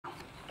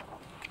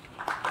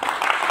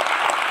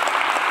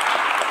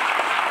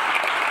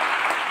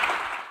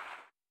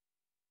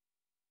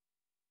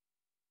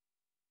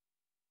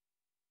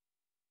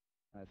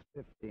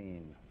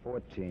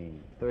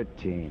14,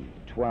 13,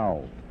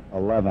 12,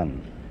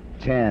 11,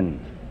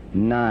 10,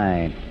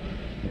 9.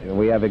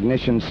 We have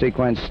ignition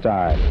sequence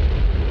start.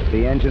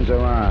 The engines are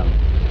on.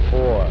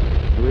 4,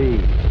 3,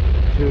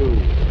 2,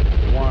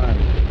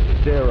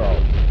 1,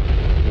 0.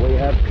 We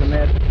have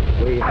commit.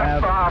 We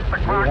have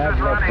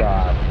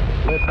liftoff.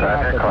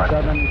 Liftoff at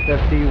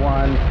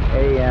 7:51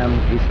 a.m.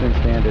 Eastern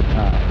Standard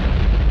Time.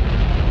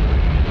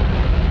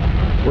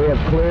 We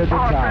have cleared the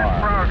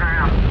tower.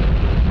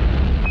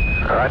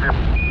 Roger.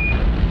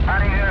 How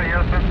do you hear,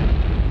 Houston?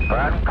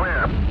 Loud and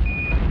clear.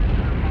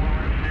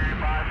 Stand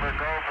by for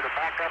go for the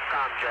backup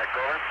comm check,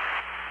 over.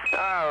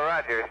 Oh,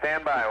 Roger.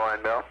 Stand by,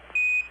 one, Bill.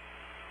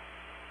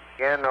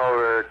 Again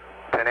over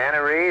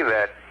Tananarive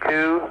at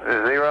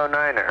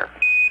 209er.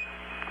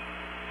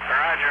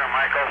 Roger,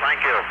 Michael.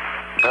 Thank you.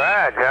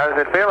 Roger. How does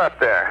it feel up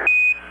there?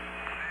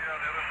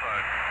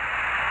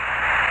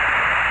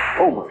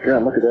 Oh my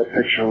God, look at that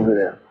picture over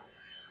there.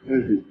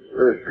 There's the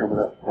Earth coming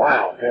up.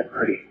 Wow, that's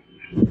pretty.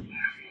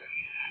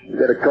 You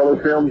got a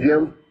color film,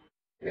 Jim?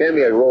 Hand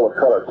me a roll of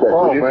color, quick.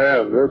 Oh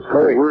man, that's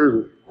great. Where is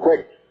it?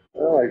 Quick.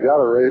 Oh, I got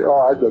it right.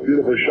 Oh, that's a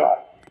beautiful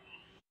shot.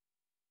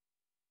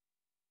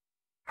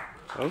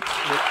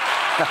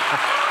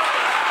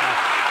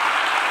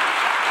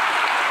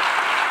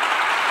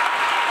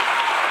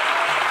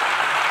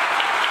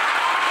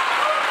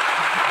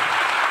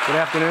 Good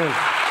afternoon.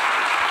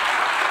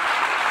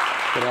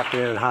 Good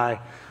afternoon. Hi.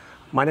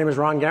 My name is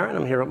Ron Garrett.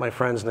 I'm here with my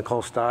friends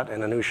Nicole Stott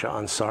and Anusha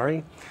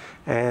Ansari.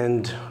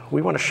 And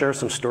we want to share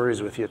some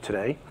stories with you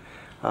today.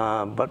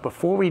 But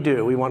before we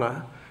do, we want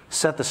to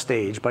set the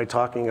stage by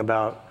talking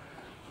about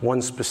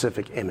one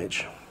specific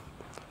image.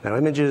 Now,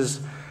 images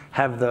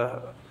have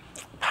the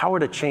power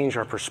to change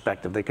our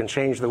perspective. They can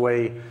change the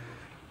way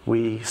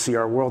we see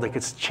our world. They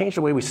can change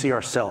the way we see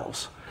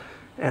ourselves.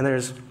 And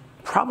there's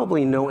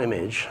probably no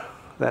image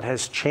that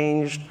has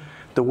changed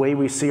the way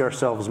we see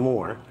ourselves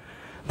more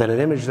than an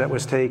image that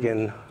was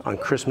taken on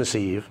Christmas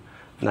Eve,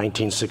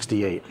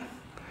 1968.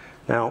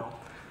 Now,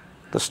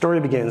 the story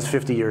begins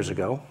 50 years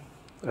ago,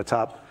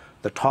 atop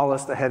the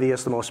tallest, the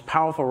heaviest, the most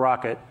powerful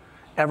rocket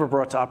ever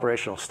brought to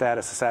operational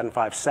status, the Saturn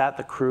V, sat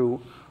the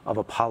crew of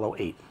Apollo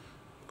 8.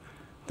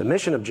 The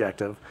mission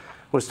objective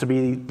was to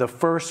be the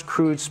first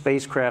crewed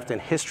spacecraft in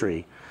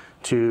history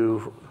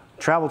to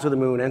travel to the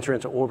moon, enter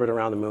into orbit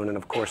around the moon, and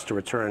of course to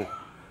return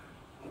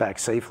back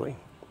safely.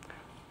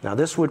 Now,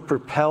 this would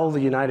propel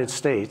the United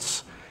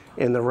States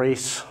in the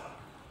race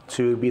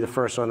to be the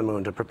first on the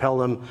moon, to propel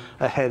them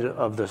ahead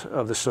of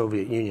the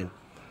Soviet Union.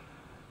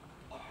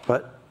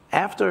 But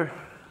after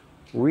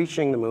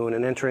reaching the moon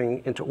and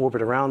entering into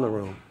orbit around the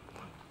moon,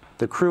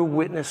 the crew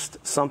witnessed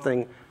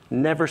something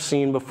never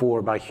seen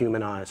before by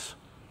human eyes.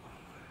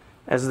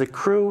 As the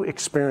crew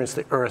experienced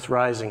the Earth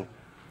rising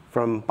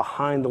from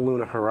behind the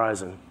lunar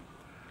horizon,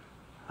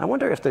 I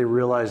wonder if they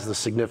realized the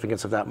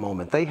significance of that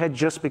moment. They had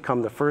just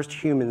become the first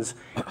humans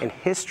in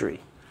history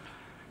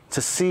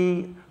to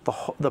see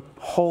the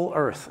whole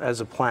Earth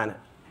as a planet,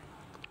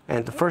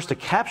 and to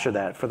capture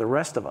that for the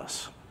rest of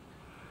us.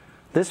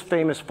 This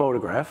famous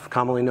photograph,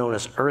 commonly known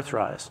as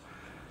Earthrise,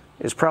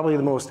 is probably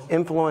the most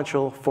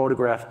influential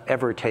photograph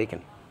ever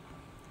taken.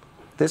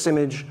 This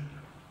image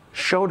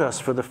showed us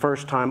for the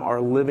first time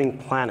our living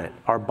planet,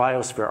 our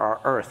biosphere,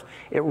 our Earth.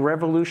 It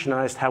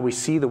revolutionized how we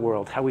see the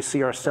world, how we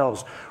see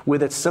ourselves,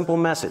 with its simple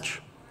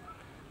message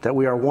that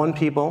we are one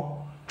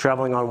people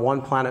traveling on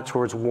one planet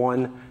towards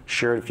one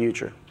shared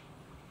future.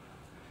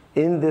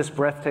 In this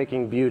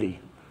breathtaking beauty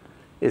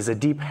is a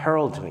deep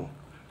heralding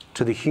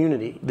to the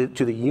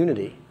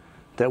unity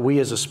that we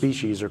as a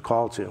species are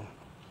called to.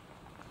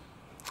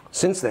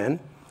 Since then,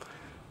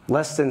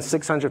 less than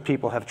 600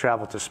 people have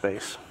traveled to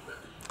space.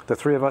 The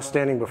three of us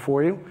standing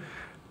before you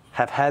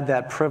have had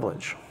that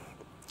privilege.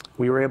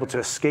 We were able to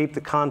escape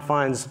the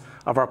confines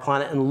of our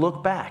planet and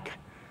look back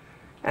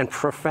and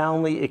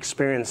profoundly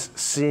experience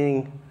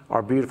seeing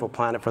our beautiful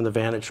planet from the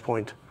vantage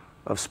point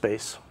of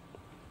space.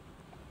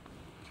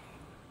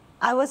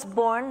 I was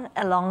born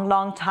a long,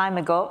 long time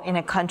ago in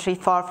a country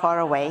far, far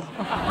away, in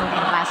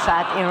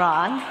Mashhad,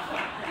 Iran.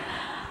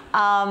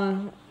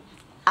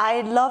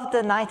 I loved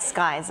the night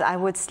skies. I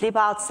would sleep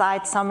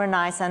outside summer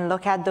nights and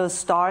look at those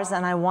stars,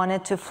 and I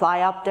wanted to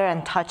fly up there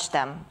and touch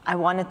them. I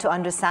wanted to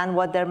understand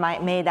what they're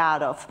made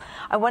out of.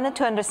 I wanted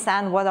to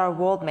understand what our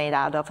world made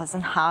out of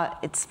and how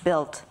it's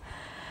built.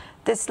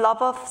 This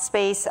love of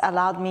space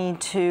allowed me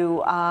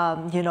to,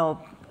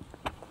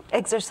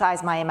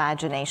 exercise my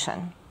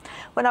imagination.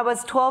 When I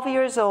was 12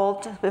 years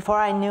old, before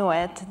I knew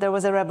it, there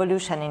was a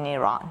revolution in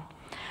Iran.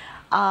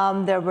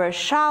 There were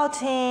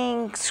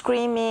shouting,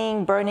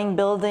 screaming, burning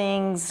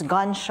buildings,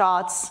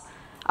 gunshots.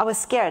 I was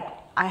scared.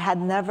 I had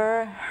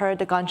never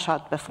heard a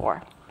gunshot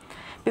before.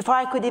 Before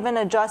I could even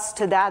adjust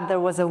to that, there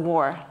was a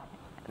war.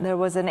 There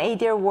was an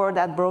 8-year war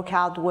that broke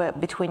out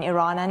between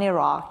Iran and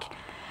Iraq.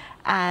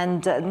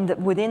 And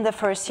within the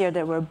first year,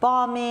 there were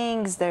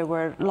bombings. There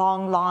were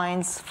long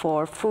lines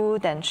for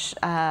food and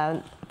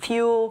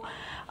fuel.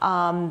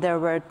 There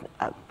were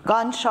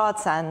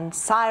gunshots and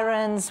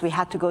sirens. We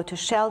had to go to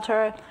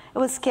shelter. It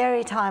was a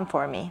scary time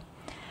for me.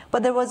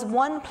 But there was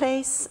one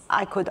place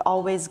I could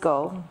always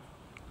go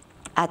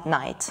at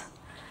night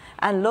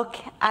and look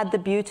at the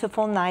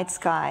beautiful night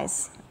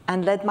skies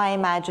and let my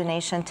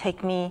imagination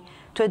take me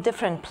to a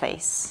different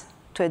place,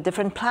 to a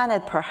different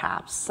planet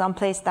perhaps,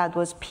 someplace that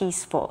was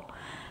peaceful,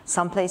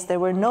 someplace there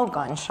were no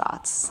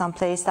gunshots,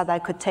 someplace that I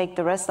could take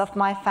the rest of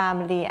my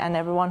family and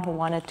everyone who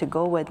wanted to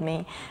go with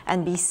me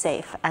and be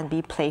safe and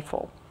be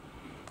playful.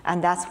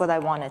 And that's what I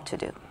wanted to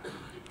do.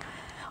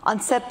 On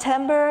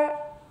September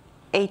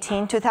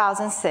 18,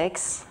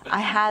 2006,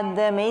 I had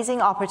the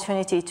amazing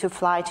opportunity to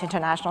fly to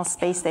International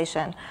Space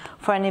Station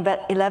for an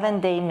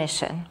 11-day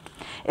mission.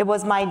 It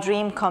was my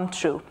dream come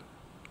true.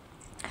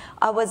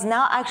 I was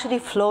now actually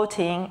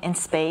floating in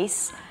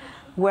space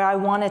where I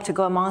wanted to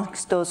go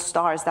amongst those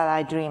stars that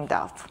I dreamed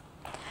of.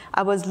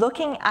 I was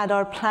looking at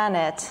our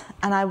planet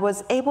and I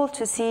was able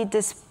to see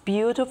this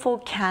beautiful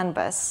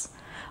canvas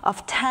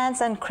of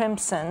tans and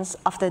crimsons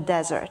of the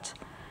desert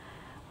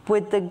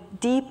with the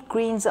deep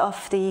greens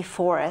of the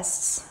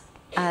forests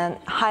and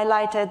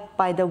highlighted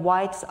by the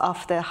whites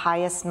of the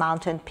highest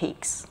mountain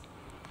peaks.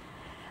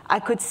 I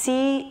could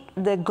see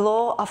the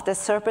glow of the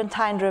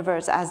serpentine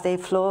rivers as they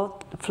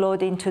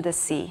flowed into the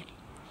sea.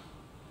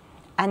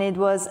 And it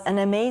was an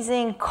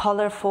amazing,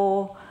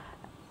 colorful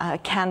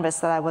canvas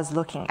that I was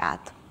looking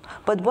at.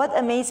 But what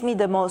amazed me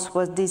the most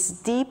was these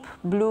deep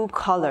blue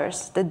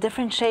colors, the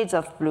different shades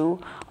of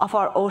blue of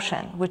our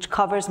ocean, which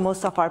covers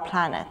most of our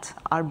planet,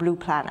 our blue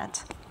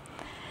planet.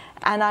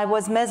 And I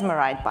was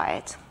mesmerized by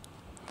it.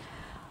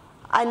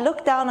 I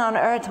looked down on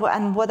Earth,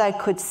 and what I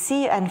could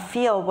see and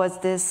feel was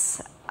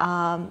this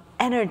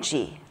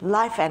energy,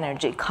 life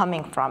energy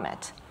coming from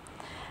it.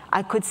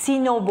 I could see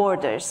no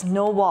borders,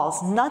 no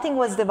walls. Nothing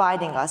was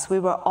dividing us. We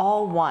were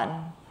all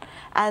one.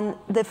 And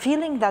the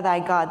feeling that I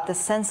got, the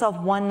sense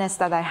of oneness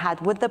that I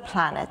had with the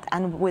planet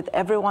and with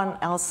everyone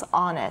else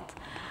on it,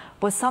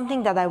 was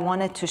something that I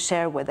wanted to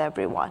share with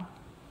everyone.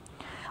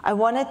 I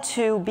wanted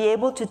to be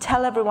able to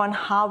tell everyone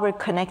how we're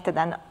connected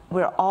and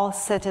we're all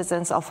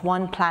citizens of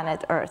one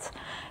planet Earth,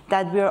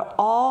 that we're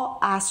all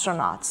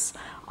astronauts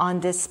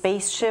on this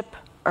spaceship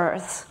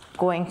Earth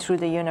going through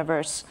the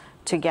universe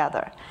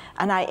together.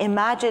 And I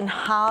imagine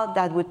how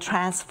that would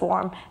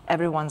transform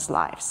everyone's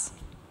lives.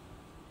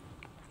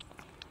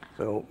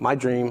 So my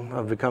dream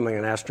of becoming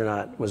an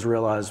astronaut was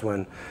realized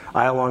when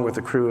I, along with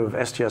the crew of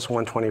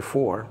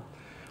STS-124,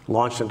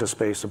 launched into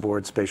space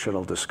aboard Space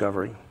Shuttle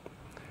Discovery.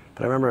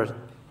 But I remember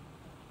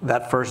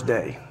that first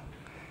day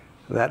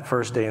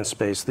in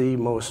space, the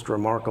most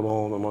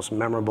remarkable, the most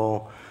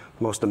memorable,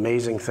 the most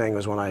amazing thing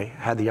was when I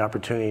had the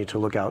opportunity to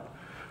look out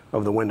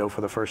of the window for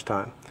the first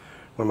time.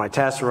 When my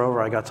tasks were over,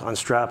 I got to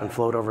unstrap and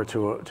float over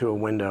to a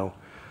window.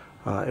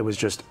 It was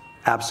just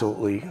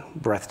absolutely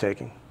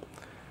breathtaking.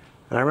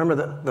 And I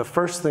remember the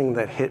first thing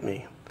that hit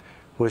me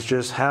was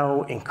just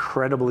how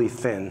incredibly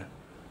thin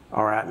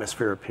our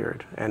atmosphere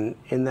appeared. And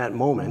in that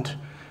moment,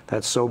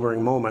 that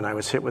sobering moment, I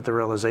was hit with the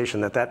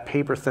realization that that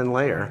paper-thin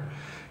layer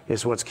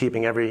is what's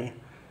keeping every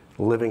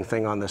living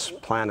thing on this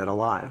planet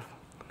alive.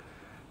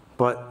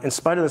 But in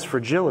spite of this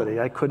fragility,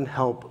 I couldn't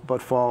help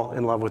but fall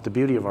in love with the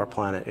beauty of our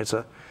planet.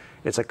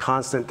 It's a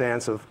constant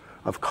dance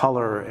of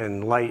color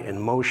and light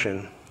and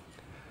motion.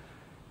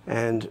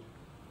 And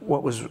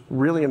what was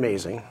really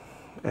amazing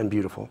and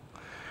beautiful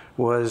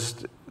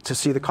was to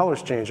see the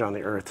colors change on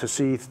the Earth, to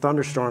see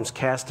thunderstorms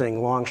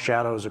casting long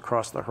shadows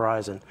across the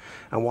horizon,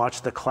 and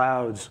watch the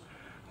clouds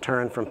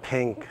turn from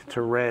pink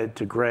to red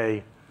to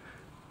gray,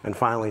 and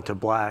finally to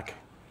black.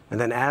 And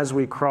then as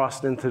we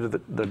crossed into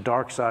the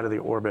dark side of the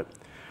orbit,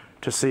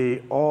 to see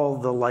all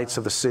the lights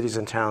of the cities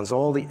and towns,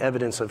 all the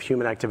evidence of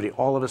human activity,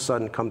 all of a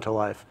sudden come to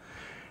life.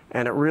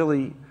 And it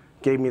really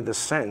gave me the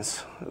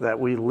sense that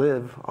we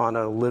live on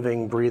a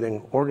living,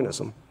 breathing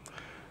organism.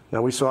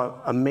 Now, we saw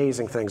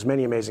amazing things,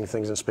 many amazing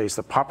things in space,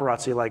 the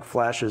paparazzi-like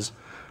flashes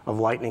of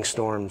lightning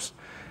storms,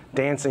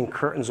 dancing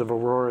curtains of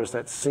auroras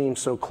that seemed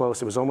so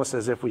close. It was almost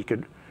as if we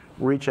could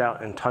reach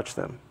out and touch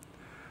them.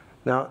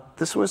 Now,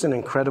 this was an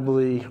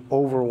incredibly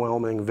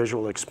overwhelming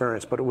visual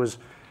experience, but it was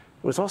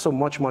also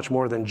much, much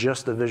more than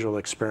just a visual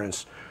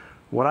experience.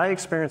 What I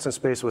experienced in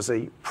space was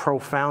a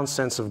profound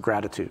sense of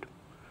gratitude.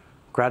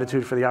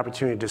 Gratitude for the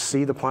opportunity to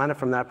see the planet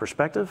from that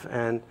perspective,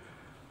 and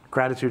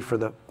gratitude for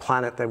the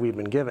planet that we've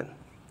been given.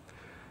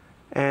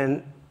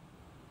 And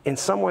in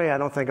some way, I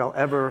don't think I'll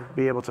ever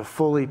be able to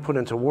fully put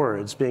into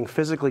words, being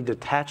physically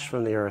detached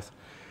from the Earth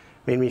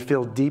made me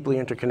feel deeply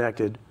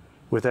interconnected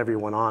with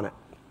everyone on it.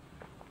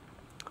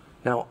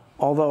 Now,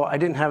 although I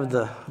didn't have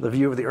the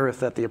view of the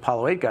Earth that the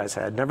Apollo 8 guys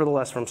had,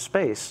 nevertheless, from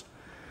space,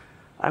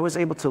 I was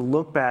able to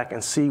look back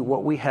and see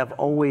what we have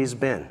always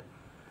been.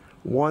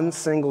 One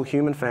single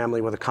human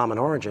family with a common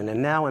origin, and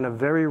now in a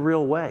very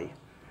real way,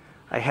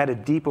 I had a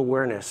deep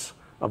awareness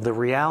of the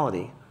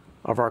reality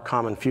of our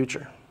common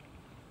future.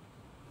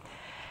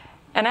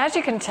 And as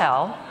you can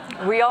tell,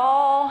 we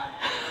all,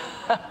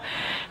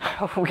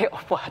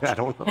 what? I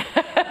don't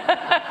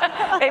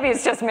know. Maybe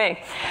it's just me.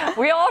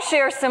 We all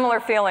share similar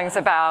feelings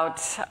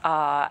about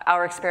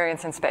our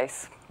experience in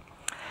space.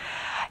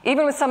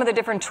 Even with some of the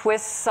different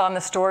twists on the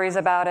stories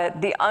about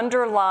it, the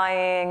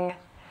underlying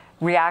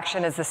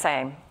reaction is the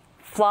same.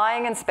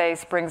 Flying in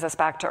space brings us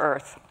back to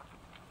Earth.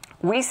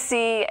 We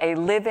see a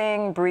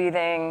living,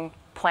 breathing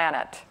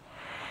planet.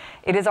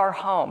 It is our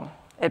home.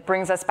 It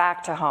brings us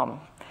back to home.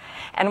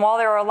 And while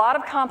there are a lot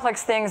of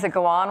complex things that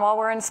go on while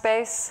we're in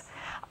space,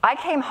 I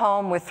came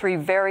home with 3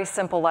 very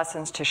simple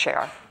lessons to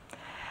share.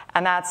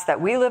 And that's that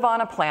we live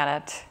on a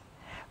planet,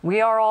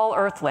 we are all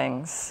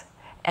Earthlings,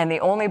 and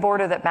the only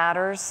border that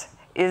matters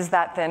is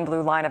that thin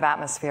blue line of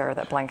atmosphere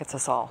that blankets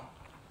us all.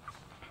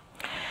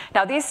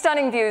 Now, these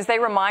stunning views, they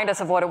remind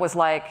us of what it was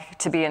like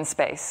to be in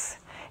space.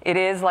 It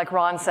is, like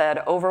Ron said,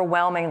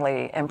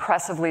 overwhelmingly,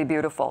 impressively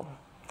beautiful.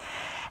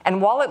 And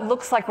while it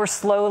looks like we're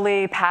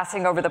slowly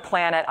passing over the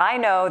planet, I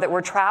know that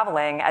we're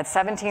traveling at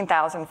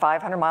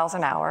 17,500 miles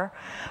an hour,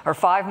 or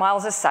 5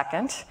 miles a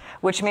second,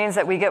 which means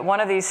that we get one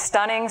of these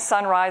stunning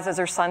sunrises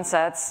or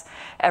sunsets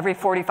every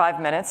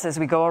 45 minutes as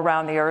we go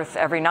around the Earth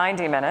every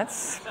 90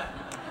 minutes.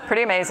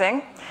 Pretty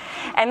amazing.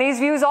 And these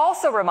views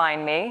also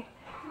remind me,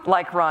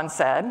 like Ron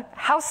said,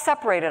 how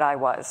separated I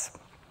was.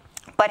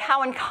 But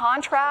how in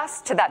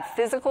contrast to that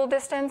physical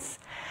distance,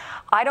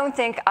 I don't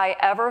think I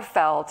ever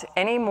felt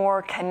any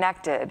more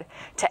connected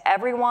to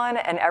everyone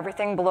and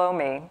everything below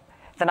me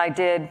than I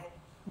did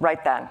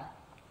right then.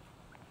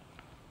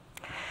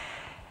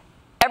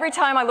 Every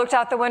time I looked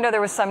out the window,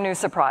 there was some new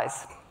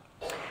surprise.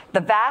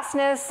 The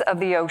vastness of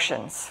the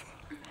oceans.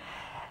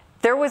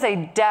 There was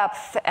a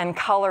depth and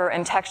color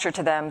and texture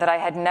to them that I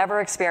had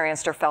never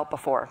experienced or felt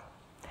before.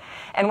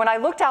 And when I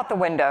looked out the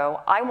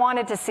window, I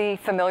wanted to see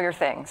familiar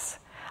things.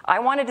 I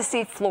wanted to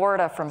see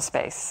Florida from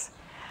space.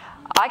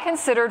 I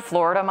considered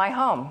Florida my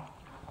home.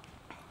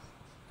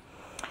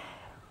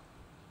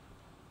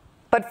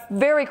 But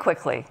very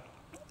quickly,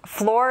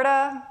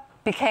 Florida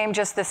became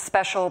just this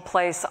special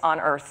place on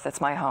Earth that's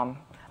my home.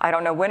 I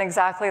don't know when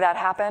exactly that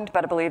happened,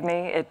 but believe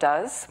me, it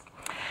does.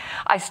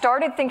 I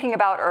started thinking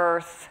about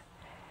Earth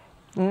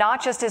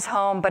not just as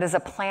home, but as a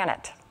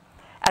planet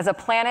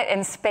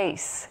in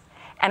space,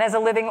 and as a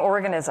living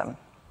organism.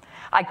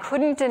 I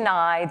couldn't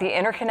deny the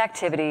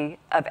interconnectivity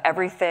of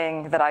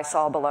everything that I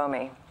saw below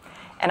me.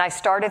 And I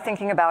started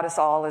thinking about us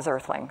all as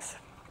Earthlings.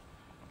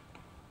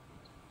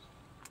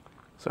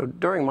 So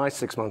during my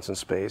 6 months in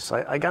space,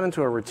 I got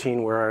into a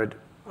routine where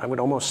I would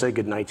almost say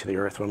goodnight to the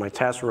Earth. When my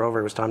tasks were over,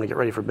 it was time to get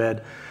ready for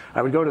bed.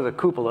 I would go to the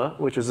cupola,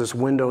 which is this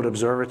windowed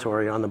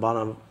observatory on the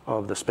bottom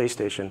of the space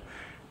station,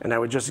 and I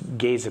would just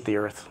gaze at the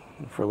Earth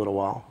for a little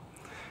while.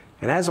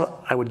 And as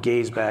I would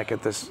gaze back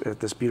at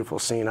this beautiful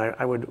scene,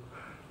 I would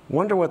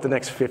wonder what the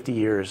next 50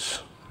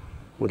 years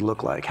would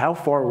look like. How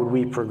far would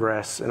we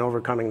progress in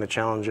overcoming the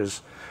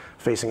challenges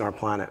facing our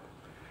planet?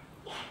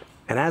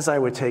 And as I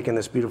would take in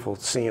this beautiful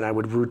scene, I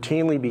would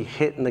routinely be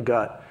hit in the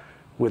gut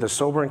with a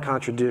sobering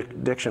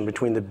contradiction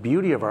between the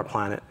beauty of our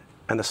planet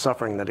and the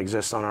suffering that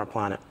exists on our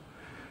planet.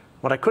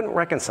 What I couldn't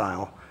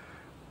reconcile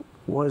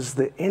was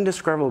the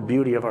indescribable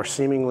beauty of our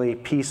seemingly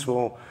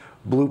peaceful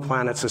blue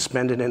planet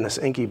suspended in this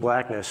inky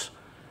blackness,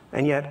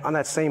 and yet on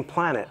that same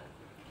planet,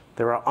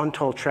 there are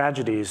untold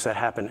tragedies that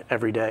happen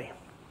every day.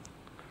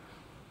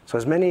 So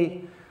as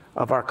many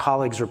of our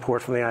colleagues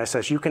report from the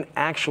ISS, you can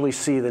actually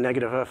see the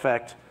negative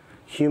effect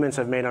humans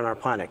have made on our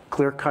planet.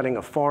 Clear cutting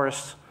of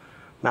forests,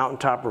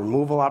 mountaintop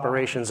removal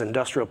operations,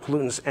 industrial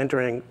pollutants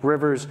entering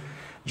rivers,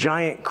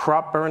 giant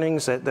crop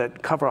burnings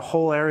that cover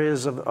whole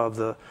areas of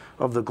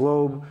the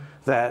globe,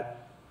 that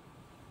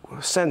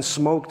send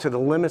smoke to the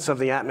limits of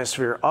the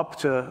atmosphere up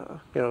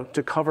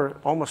to cover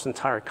almost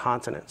entire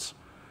continents.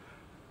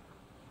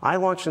 I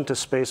launched into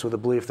space with the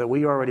belief that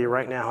we already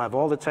right now have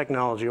all the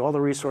technology, all the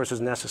resources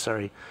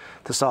necessary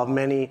to solve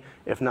many,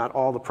 if not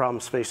all, the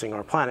problems facing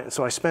our planet. And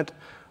so I spent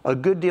a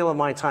good deal of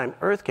my time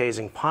Earth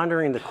gazing,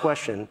 pondering the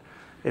question,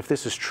 if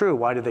this is true,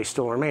 why do they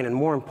still remain? And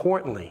more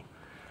importantly,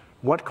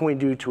 what can we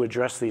do to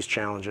address these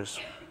challenges?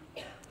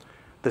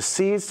 The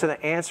seeds to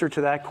the answer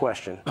to that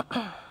question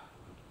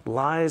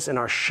lies in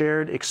our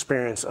shared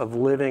experience of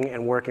living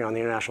and working on the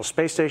International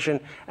Space Station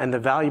and the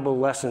valuable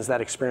lessons that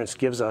experience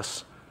gives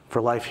us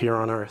for life here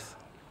on Earth.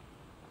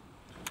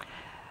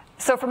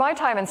 So for my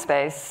time in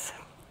space,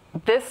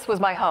 this was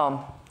my home,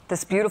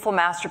 this beautiful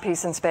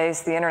masterpiece in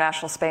space, the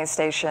International Space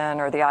Station,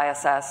 or the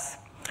ISS.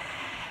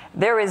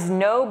 There is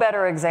no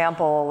better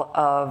example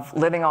of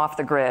living off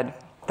the grid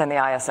than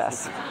the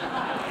ISS.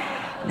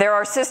 There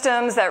are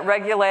systems that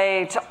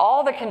regulate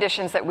all the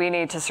conditions that we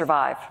need to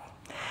survive.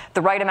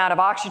 The right amount of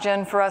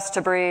oxygen for us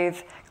to breathe,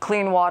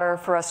 clean water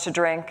for us to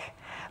drink.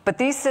 But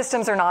these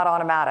systems are not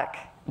automatic.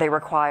 They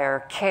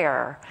require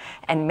care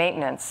and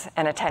maintenance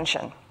and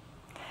attention.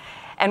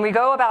 And we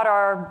go about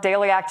our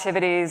daily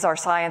activities, our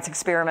science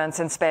experiments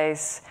in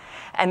space,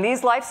 and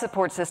these life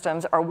support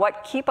systems are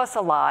what keep us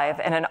alive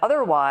in an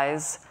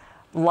otherwise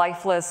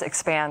lifeless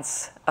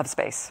expanse of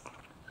space.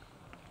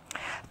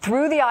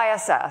 Through the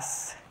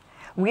ISS,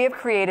 we have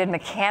created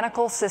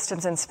mechanical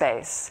systems in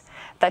space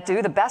that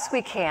do the best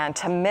we can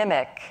to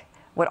mimic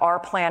what our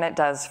planet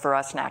does for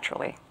us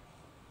naturally.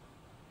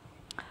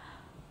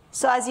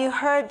 So as you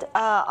heard,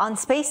 on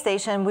space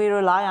station, we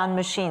rely on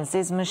machines.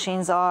 These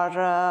machines are,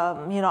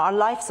 our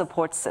life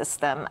support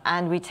system,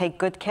 and we take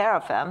good care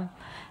of them.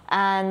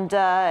 And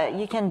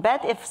you can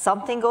bet if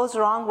something goes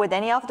wrong with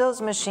any of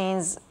those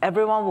machines,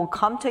 everyone will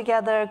come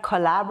together,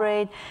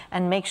 collaborate,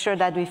 and make sure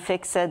that we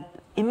fix it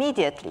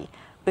immediately,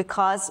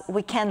 because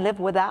we can't live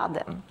without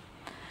them.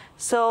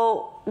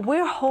 So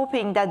we're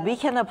hoping that we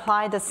can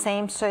apply the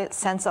same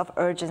sense of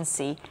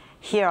urgency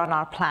here on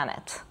our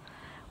planet.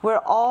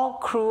 We're all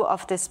crew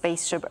of the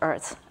spaceship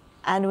Earth,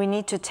 and we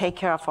need to take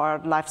care of our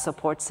life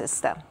support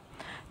system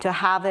to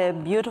have a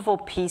beautiful,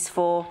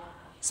 peaceful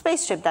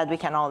spaceship that we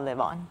can all live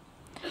on.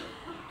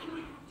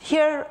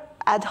 Here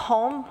at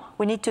home,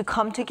 we need to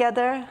come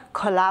together,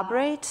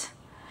 collaborate,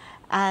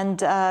 and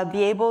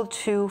be able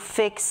to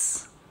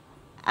fix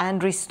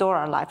and restore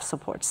our life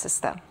support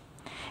system.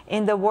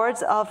 In the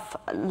words of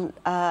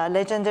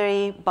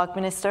legendary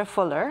Buckminster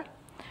Fuller,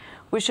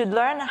 we should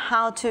learn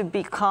how to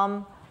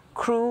become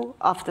crew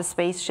of the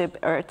spaceship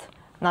Earth,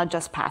 not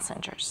just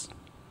passengers.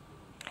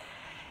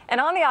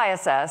 And on the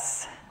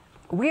ISS,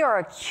 we are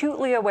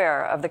acutely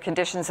aware of the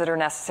conditions that are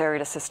necessary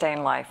to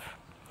sustain life.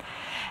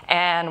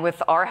 And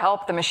with our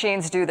help, the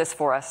machines do this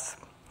for us.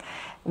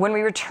 When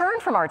we return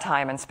from our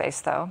time in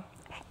space, though,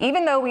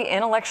 even though we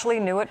intellectually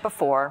knew it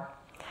before,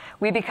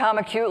 we become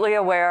acutely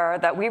aware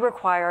that we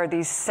require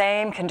these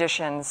same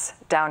conditions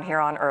down here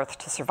on Earth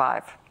to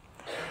survive.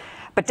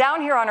 But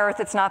down here on Earth,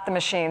 it's not the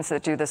machines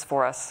that do this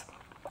for us.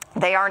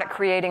 They aren't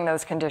creating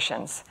those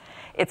conditions.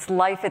 It's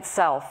life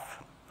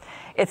itself.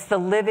 It's the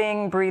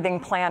living, breathing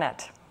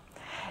planet.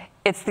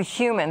 It's the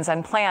humans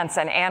and plants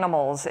and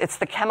animals. It's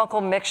the chemical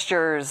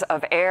mixtures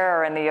of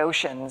air and the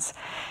oceans.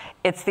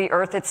 It's the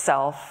Earth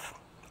itself,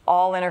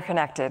 all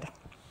interconnected,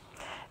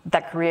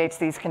 that creates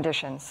these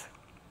conditions.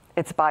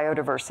 It's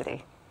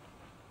biodiversity.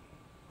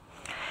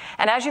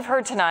 And as you've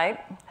heard tonight,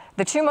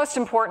 the two most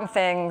important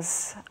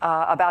things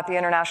about the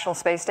International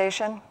Space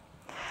Station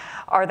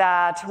are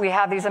that we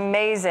have these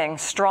amazing,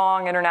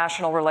 strong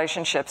international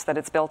relationships that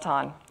it's built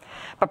on.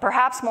 But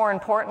perhaps more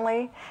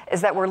importantly is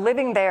that we're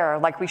living there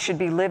like we should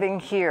be living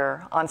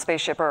here on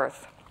Spaceship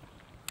Earth.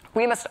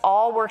 We must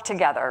all work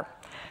together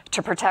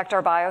to protect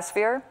our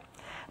biosphere,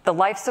 the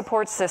life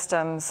support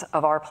systems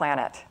of our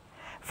planet,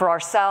 for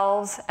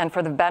ourselves and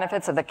for the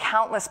benefits of the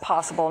countless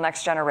possible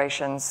next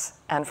generations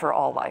and for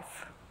all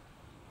life.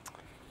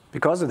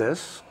 Because of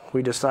this,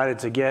 we decided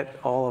to get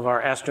all of our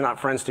astronaut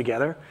friends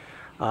together,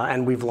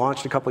 and we've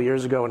launched a couple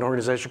years ago an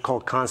organization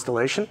called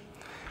Constellation.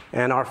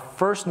 And our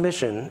first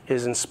mission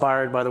is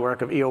inspired by the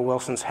work of E.O.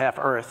 Wilson's Half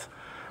Earth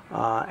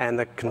and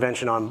the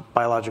Convention on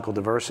Biological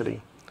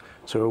Diversity.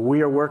 So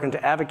we are working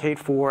to advocate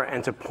for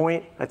and to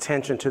point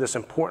attention to this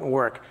important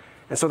work,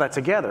 and so that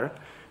together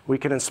we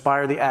can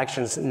inspire the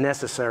actions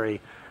necessary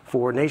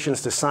for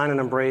nations to sign and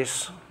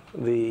embrace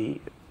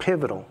the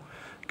pivotal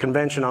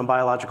Convention on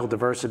Biological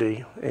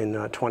Diversity in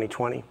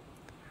 2020.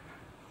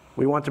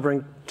 We want to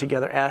bring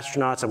together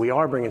astronauts, and we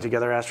are bringing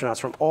together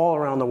astronauts from all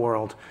around the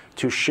world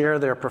to share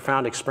their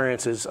profound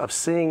experiences of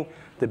seeing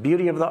the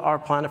beauty of our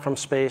planet from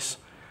space,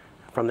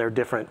 from their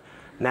different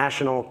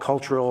national,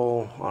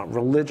 cultural,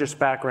 religious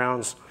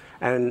backgrounds,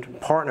 and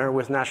partner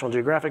with National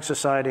Geographic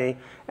Society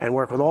and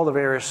work with all the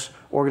various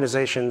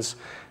organizations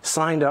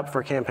signed up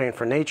for Campaign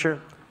for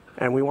Nature.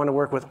 And we want to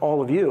work with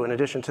all of you, in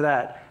addition to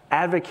that,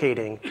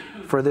 advocating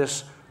for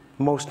this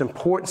most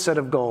important set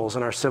of goals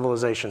in our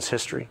civilization's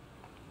history.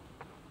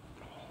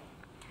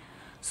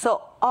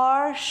 So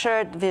our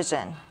shared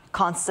vision,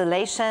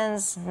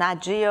 Constellations, Nat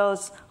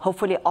Geos,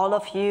 hopefully all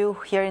of you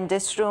here in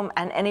this room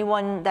and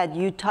anyone that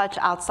you touch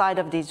outside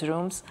of these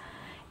rooms,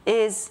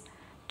 is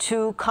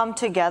to come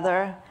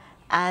together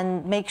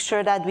and make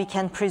sure that we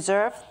can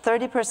preserve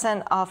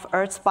 30% of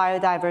Earth's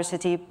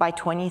biodiversity by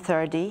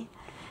 2030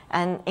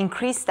 and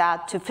increase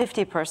that to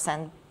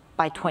 50%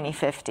 by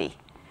 2050.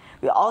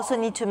 We also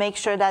need to make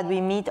sure that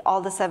we meet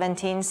all the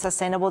 17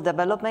 Sustainable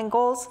Development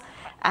Goals,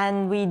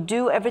 and we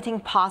do everything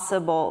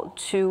possible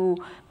to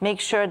make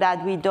sure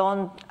that we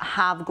don't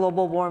have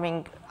global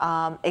warming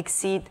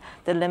exceed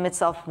the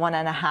limits of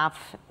 1.5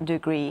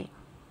 degrees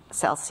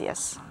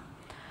Celsius.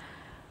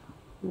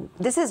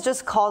 This is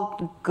just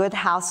called good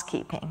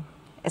housekeeping.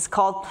 It's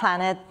called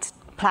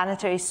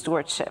planetary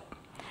stewardship.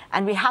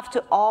 And we have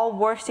to all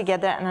work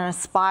together and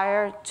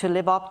aspire to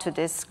live up to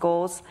these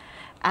goals.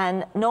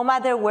 And no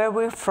matter where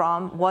we're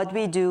from, what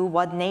we do,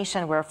 what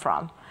nation we're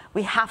from,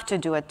 we have to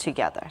do it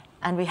together.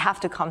 And we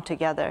have to come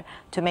together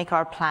to make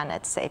our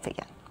planet safe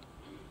again.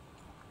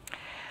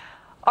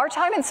 Our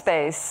time in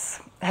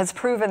space has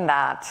proven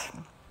that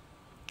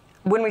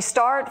when we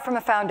start from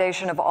a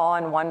foundation of awe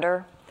and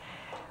wonder,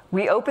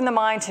 we open the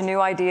mind to new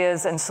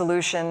ideas and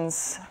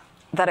solutions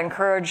that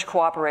encourage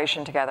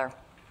cooperation together.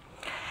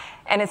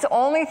 And it's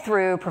only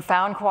through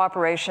profound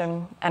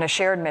cooperation and a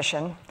shared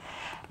mission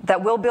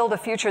that we'll build a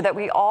future that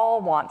we all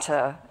want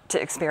to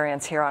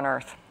experience here on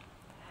Earth.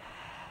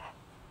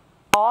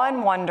 Awe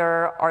and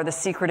wonder are the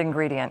secret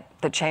ingredient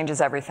that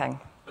changes everything.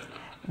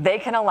 They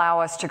can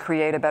allow us to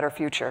create a better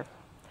future.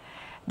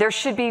 There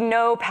should be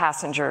no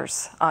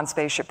passengers on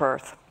Spaceship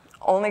Earth.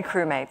 only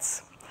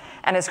crewmates.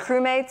 And as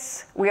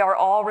crewmates, we are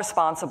all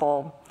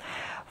responsible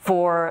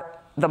for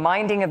the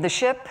minding of the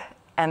ship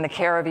and the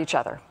care of each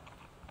other.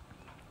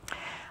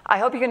 I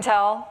hope you can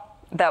tell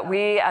that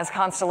we as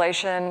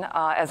Constellation,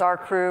 as our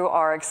crew,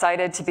 are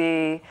excited to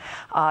be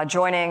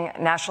joining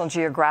National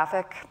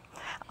Geographic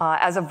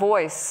as a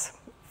voice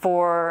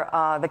for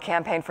the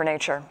Campaign for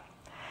Nature.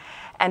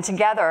 And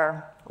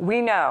together, we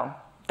know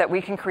that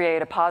we can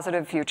create a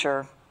positive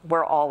future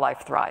where all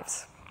life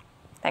thrives.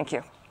 Thank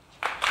you.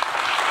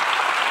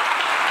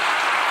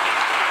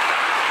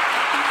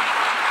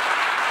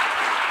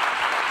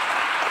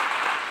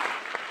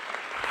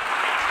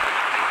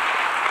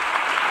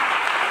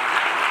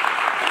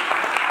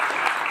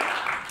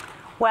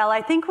 Well,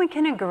 I think we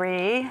can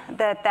agree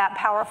that that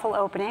powerful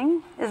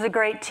opening is a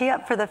great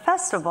tee-up for the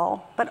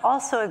festival, but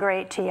also a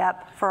great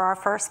tee-up for our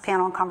first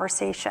panel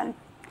conversation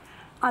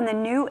on the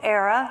new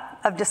era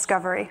of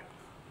discovery.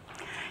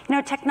 You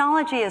know,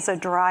 technology is a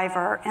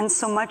driver in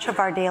so much of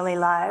our daily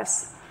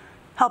lives,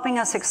 helping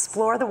us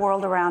explore the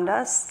world around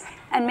us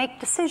and make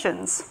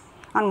decisions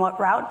on what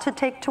route to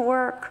take to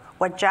work,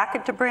 what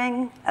jacket to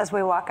bring as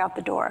we walk out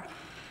the door.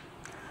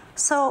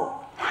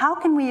 So, how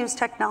can we use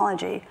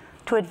technology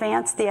to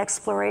advance the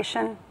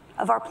exploration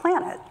of our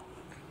planet?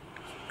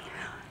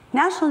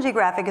 National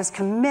Geographic is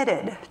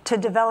committed to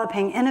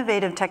developing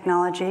innovative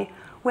technology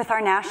with our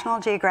National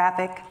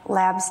Geographic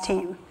Labs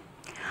team.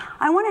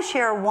 I want to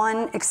share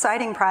one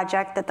exciting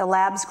project that the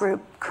Labs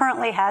group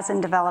currently has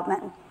in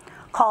development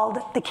called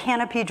the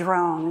Canopy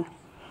drone.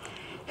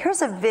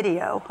 Here's a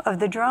video of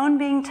the drone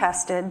being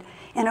tested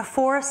in a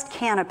forest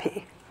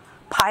canopy,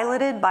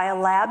 piloted by a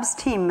Labs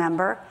team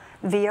member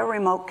via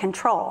remote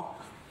control.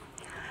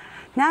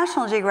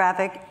 National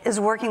Geographic is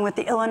working with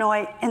the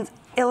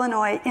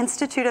Illinois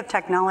Institute of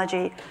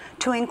Technology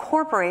to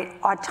incorporate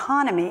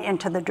autonomy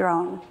into the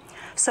drone,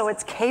 so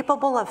it's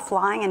capable of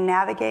flying and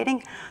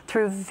navigating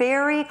through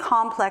very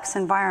complex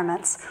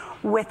environments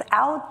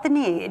without the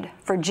need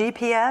for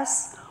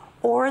GPS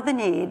or the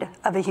need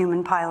of a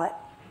human pilot.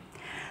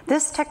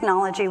 This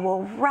technology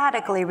will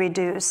radically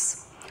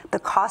reduce the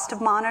cost of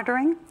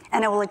monitoring,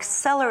 and it will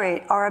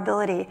accelerate our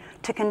ability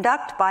to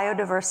conduct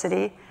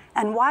biodiversity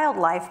and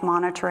wildlife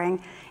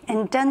monitoring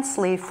in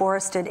densely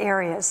forested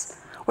areas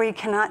where you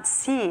cannot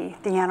see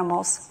the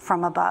animals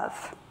from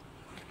above.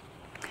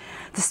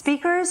 The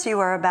speakers you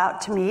are about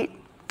to meet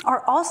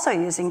are also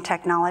using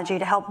technology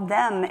to help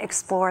them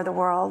explore the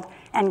world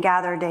and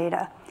gather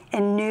data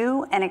in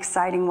new and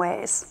exciting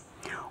ways.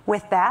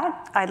 With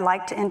that, I'd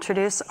like to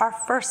introduce our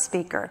first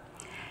speaker.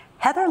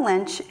 Heather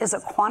Lynch is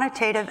a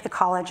quantitative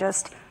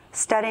ecologist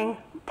studying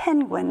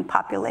penguin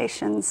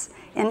populations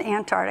in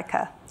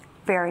Antarctica.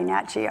 Very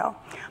Nat Geo.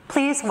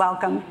 Please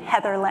welcome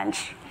Heather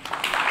Lynch.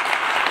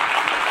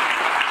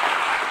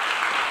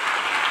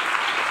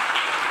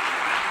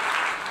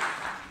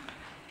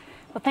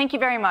 Well, thank you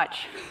very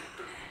much.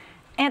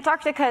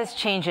 Antarctica is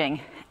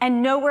changing,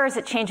 and nowhere is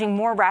it changing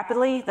more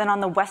rapidly than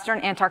on the western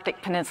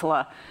Antarctic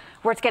Peninsula,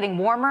 where it's getting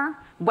warmer,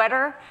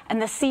 wetter,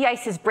 and the sea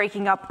ice is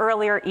breaking up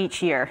earlier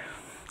each year.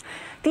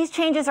 These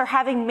changes are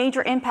having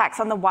major impacts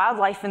on the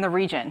wildlife in the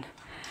region.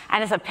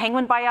 And as a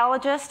penguin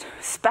biologist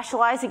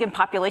specializing in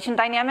population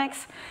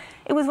dynamics,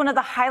 it was one of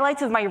the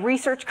highlights of my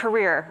research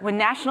career when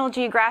National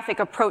Geographic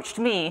approached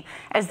me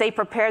as they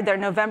prepared their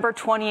November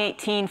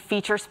 2018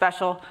 feature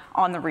special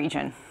on the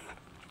region.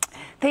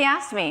 They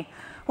asked me,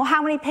 well,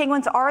 how many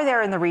penguins are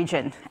there in the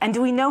region? And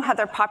do we know how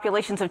their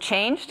populations have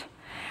changed?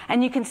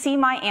 And you can see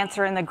my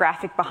answer in the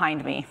graphic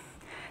behind me.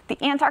 The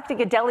Antarctic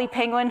Adelie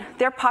penguin,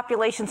 their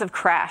populations have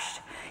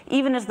crashed,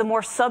 even as the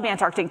more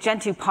subantarctic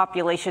Gentoo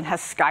population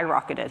has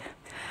skyrocketed.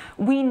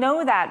 We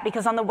know that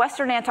because on the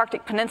western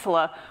Antarctic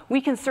Peninsula, we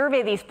can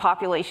survey these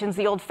populations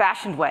the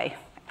old-fashioned way,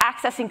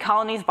 accessing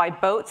colonies by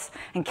boats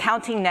and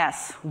counting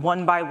nests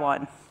one by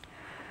one.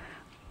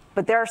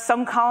 But there are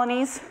some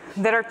colonies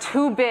that are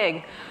too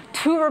big,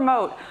 too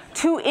remote,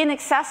 too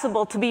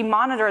inaccessible to be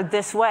monitored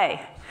this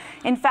way.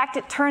 In fact,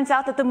 it turns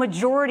out that the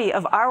majority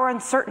of our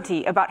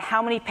uncertainty about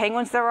how many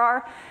penguins there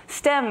are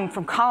stem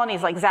from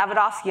colonies like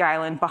Zavodovsky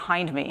Island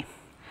behind me.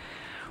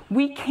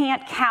 We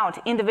can't count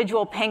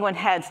individual penguin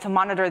heads to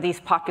monitor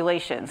these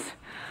populations.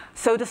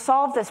 So to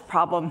solve this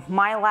problem,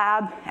 my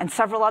lab and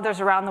several others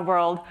around the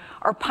world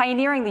are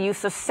pioneering the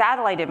use of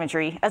satellite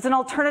imagery as an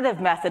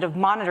alternative method of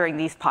monitoring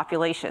these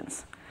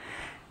populations.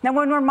 Now,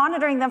 when we're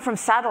monitoring them from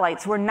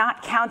satellites, we're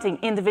not counting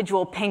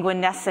individual penguin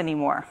nests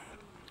anymore.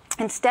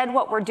 Instead,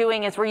 what we're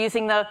doing is we're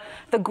using the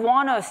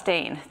guano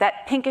stain,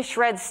 that pinkish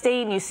red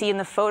stain you see in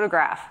the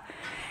photograph.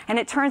 And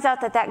it turns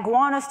out that that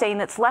guano stain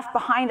that's left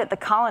behind at the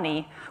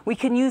colony, we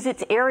can use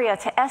its area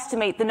to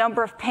estimate the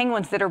number of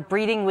penguins that are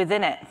breeding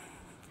within it.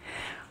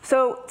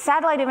 So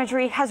satellite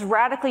imagery has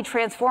radically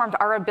transformed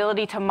our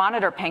ability to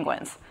monitor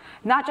penguins,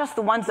 not just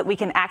the ones that we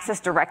can access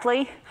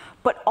directly,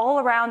 but all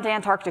around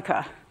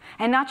Antarctica.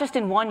 And not just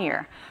in 1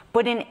 year,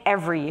 but in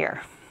every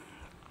year.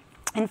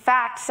 In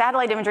fact,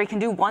 satellite imagery can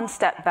do one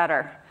step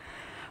better.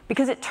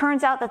 because it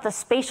turns out that the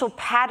spatial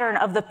pattern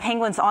of the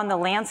penguins on the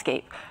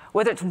landscape,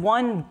 whether it's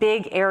one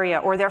big area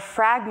or they're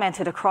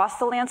fragmented across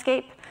the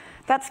landscape,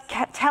 that's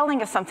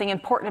telling us something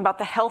important about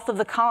the health of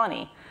the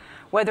colony,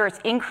 whether it's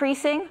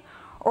increasing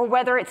or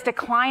whether it's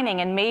declining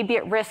and may be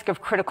at risk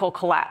of critical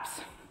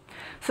collapse.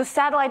 So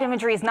satellite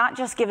imagery is not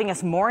just giving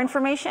us more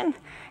information,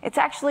 it's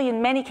actually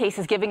in many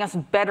cases giving us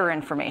better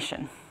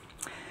information.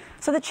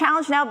 So the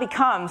challenge now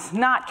becomes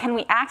not can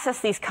we access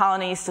these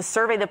colonies to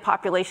survey the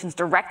populations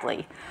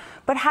directly,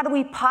 but how do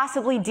we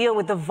possibly deal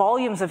with the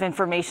volumes of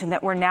information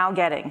that we're now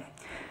getting?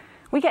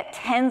 We get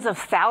tens of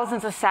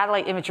thousands of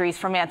satellite imageries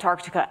from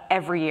Antarctica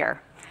every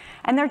year.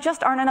 And there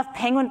just aren't enough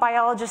penguin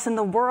biologists in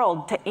the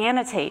world to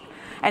annotate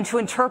and to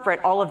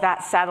interpret all of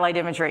that satellite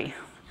imagery.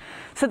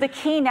 So the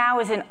key now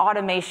is in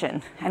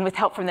automation, and with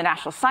help from the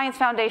National Science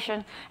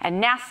Foundation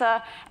and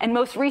NASA, and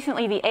most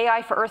recently the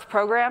AI for Earth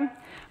program,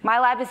 my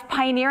lab is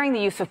pioneering the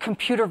use of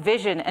computer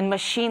vision and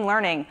machine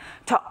learning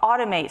to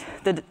automate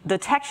the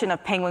detection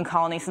of penguin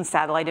colonies in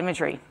satellite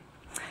imagery.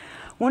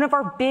 One of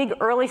our big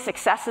early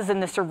successes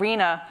in this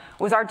arena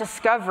was our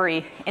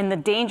discovery in the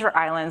Danger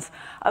Islands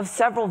of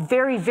several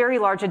very, very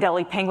large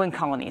Adelie penguin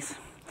colonies.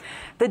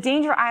 The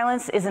Danger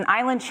Islands is an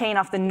island chain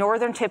off the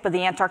northern tip of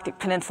the Antarctic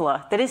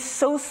Peninsula that is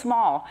so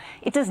small,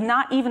 it does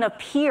not even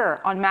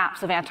appear on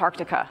maps of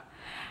Antarctica.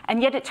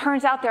 And yet it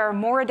turns out there are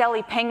more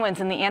Adelie penguins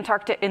in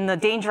the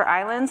Danger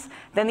Islands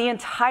than the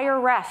entire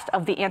rest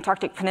of the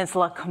Antarctic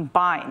Peninsula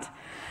combined.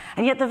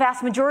 And yet the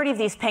vast majority of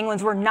these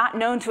penguins were not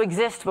known to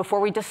exist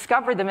before we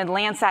discovered them in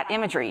Landsat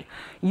imagery,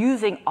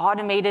 using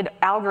automated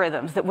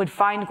algorithms that would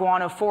find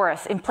guano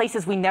forests in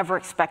places we never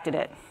expected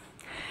it.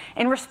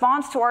 In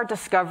response to our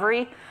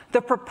discovery,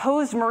 the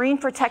proposed marine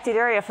protected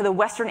area for the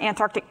Western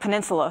Antarctic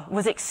Peninsula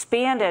was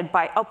expanded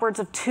by upwards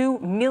of 2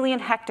 million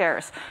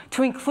hectares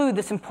to include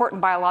this important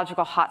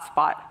biological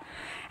hotspot.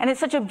 And it's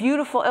such a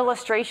beautiful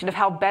illustration of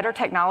how better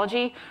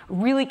technology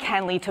really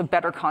can lead to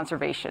better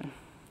conservation.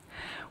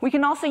 We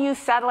can also use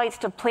satellites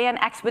to plan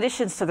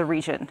expeditions to the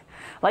region,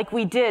 like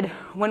we did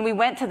when we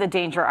went to the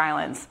Danger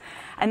Islands.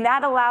 And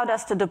that allowed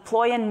us to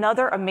deploy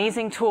another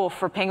amazing tool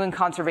for penguin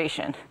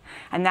conservation,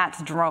 and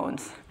that's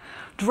drones.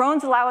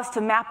 Drones allow us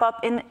to map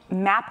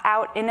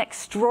out in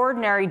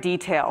extraordinary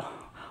detail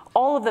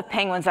all of the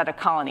penguins at a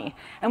colony,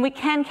 and we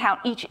can count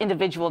each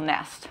individual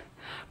nest.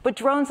 But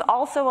drones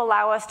also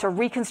allow us to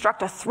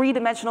reconstruct a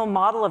three-dimensional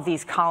model of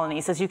these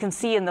colonies, as you can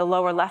see in the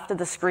lower left of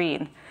the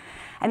screen.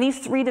 And these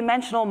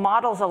three-dimensional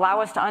models allow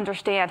us to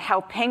understand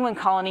how penguin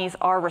colonies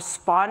are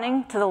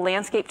responding to the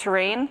landscape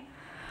terrain,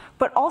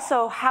 but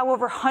also how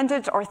over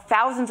hundreds or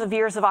thousands of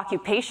years of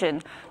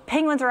occupation,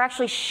 penguins are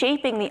actually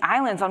shaping the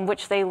islands on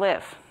which they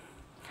live.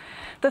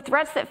 The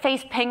threats that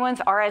face penguins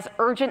are as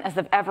urgent as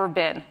they've ever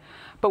been.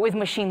 But with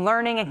machine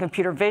learning and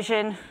computer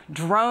vision,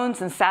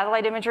 drones and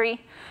satellite imagery,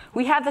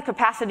 we have the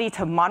capacity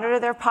to monitor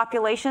their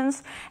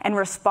populations and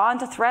respond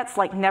to threats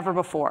like never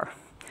before.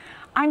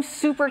 I'm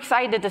super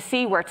excited to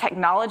see where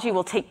technology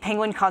will take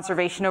penguin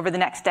conservation over the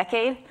next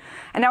decade.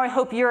 And now I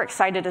hope you're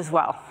excited as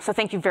well. So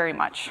thank you very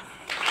much.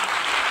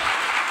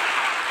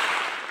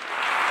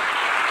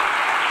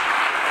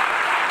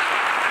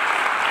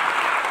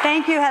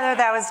 Thank you, Heather.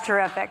 That was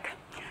terrific.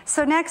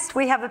 So next,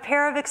 we have a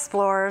pair of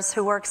explorers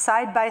who work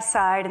side by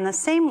side in the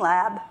same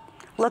lab,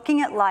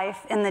 looking at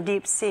life in the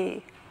deep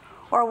sea,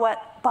 or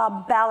what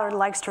Bob Ballard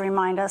likes to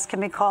remind us can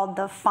be called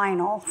the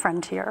final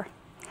frontier.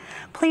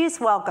 Please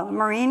welcome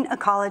marine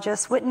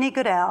ecologist Whitney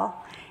Goodell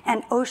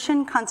and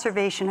ocean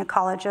conservation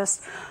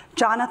ecologist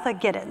Jonathan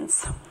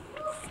Giddens.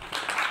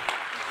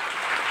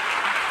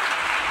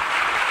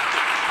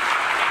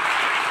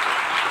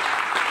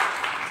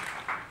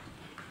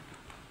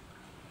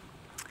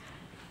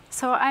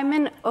 So I'm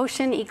an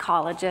ocean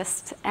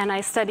ecologist, and I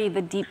study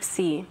the deep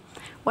sea.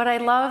 What I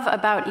love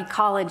about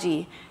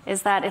ecology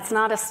is that it's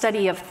not a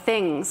study of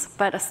things,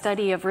 but a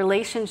study of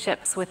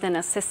relationships within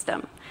a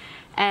system.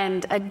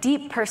 And a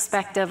deep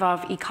perspective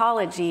of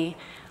ecology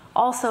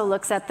also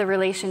looks at the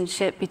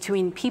relationship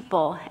between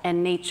people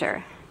and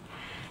nature.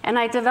 And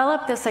I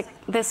developed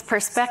this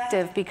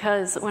perspective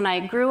because when I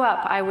grew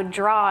up, I would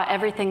draw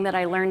everything that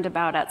I learned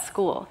about at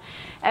school.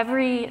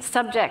 Every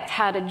subject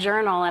had a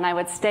journal, and I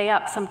would stay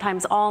up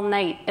sometimes all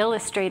night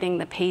illustrating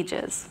the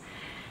pages.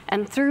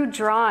 And through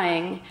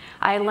drawing,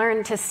 I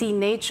learned to see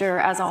nature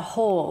as a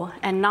whole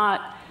and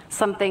not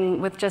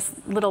something with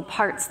just little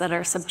parts that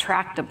are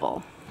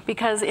subtractable.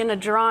 Because in a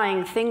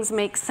drawing, things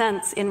make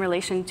sense in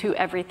relation to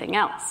everything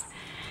else.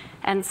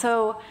 And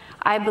so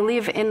I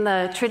believe in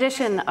the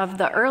tradition of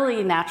the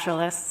early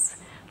naturalists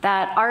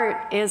that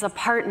art is a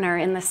partner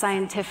in the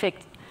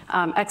scientific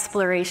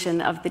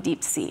exploration of the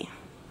deep sea.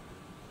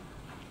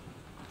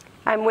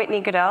 I'm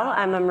Whitney Goodell.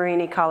 I'm a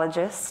marine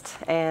ecologist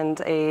and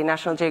a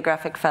National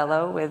Geographic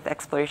Fellow with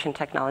Exploration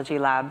Technology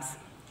Labs.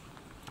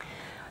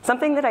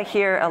 Something that I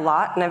hear a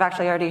lot, and I've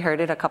actually already heard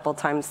it a couple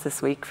times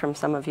this week from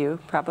some of you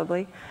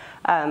probably,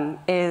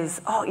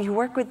 is, oh, you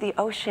work with the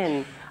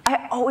ocean.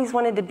 I always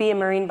wanted to be a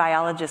marine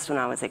biologist when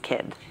I was a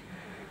kid.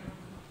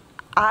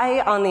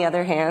 I, on the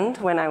other hand,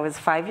 when I was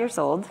 5 years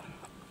old,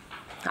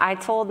 I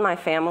told my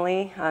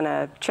family on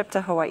a trip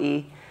to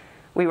Hawaii,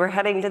 we were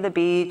heading to the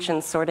beach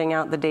and sorting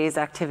out the day's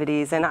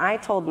activities, and I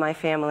told my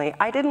family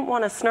I didn't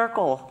want to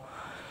snorkel.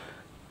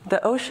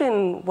 The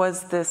ocean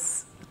was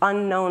this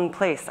unknown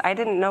place. I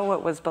didn't know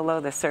what was below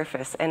the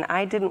surface, and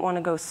I didn't want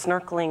to go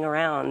snorkeling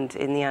around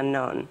in the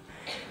unknown,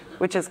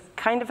 which is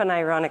kind of an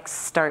ironic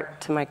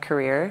start to my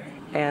career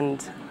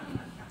and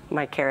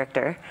my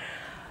character.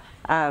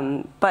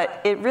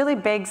 But it really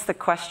begs the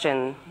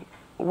question,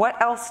 what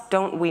else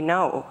don't we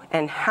know,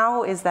 and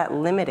how is that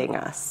limiting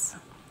us?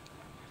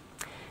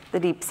 The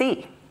deep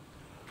sea.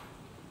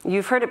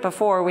 You've heard it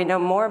before, we know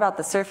more about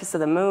the surface of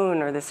the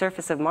moon or the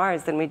surface of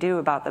Mars than we do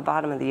about the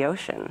bottom of the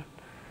ocean.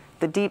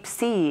 The deep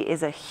sea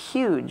is a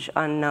huge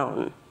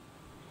unknown.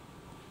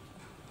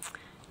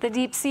 The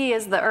deep sea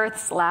is the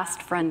Earth's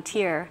last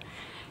frontier.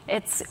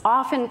 It's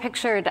often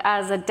pictured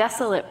as a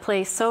desolate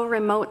place so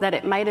remote that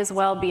it might as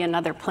well be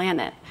another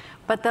planet.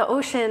 But the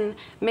ocean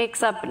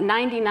makes up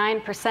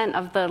 99%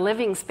 of the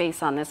living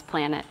space on this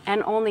planet,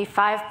 and only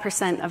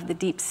 5% of the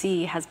deep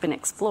sea has been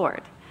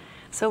explored.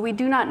 So we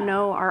do not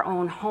know our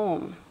own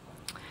home.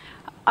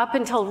 Up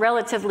until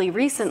relatively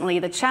recently,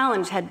 the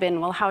challenge had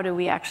been, well, how do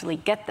we actually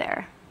get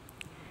there?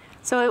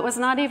 So it was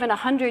not even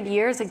 100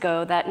 years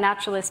ago that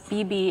naturalist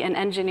Beebe and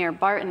engineer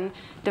Barton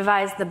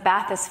devised the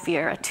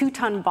bathysphere, a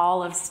 2-ton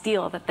ball of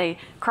steel that they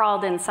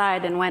crawled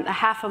inside and went a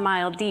half a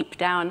mile deep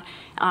down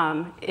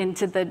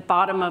into the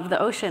bottom of the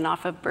ocean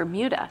off of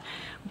Bermuda.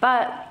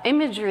 But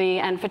imagery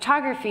and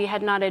photography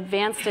had not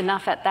advanced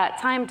enough at that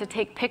time to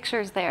take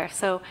pictures there.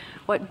 So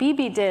what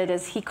Beebe did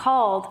is he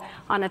called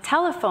on a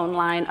telephone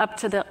line up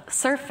to the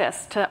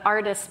surface to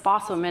artist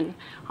Bosselman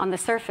on the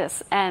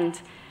surface,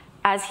 and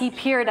as he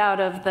peered out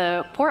of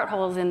the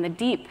portholes in the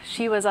deep,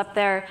 she was up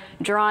there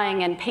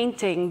drawing and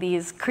painting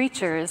these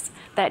creatures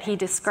that he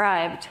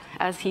described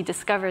as he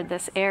discovered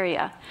this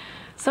area.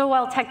 So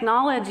while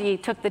technology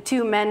took the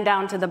two men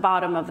down to the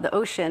bottom of the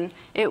ocean,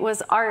 it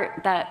was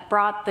art that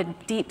brought the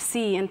deep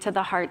sea into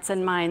the hearts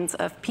and minds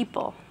of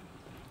people.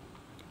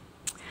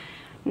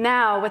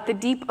 Now, with the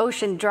Deep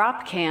Ocean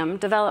Drop Cam,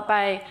 developed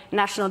by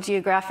National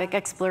Geographic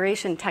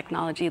Exploration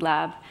Technology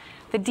Lab,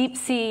 the deep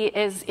sea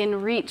is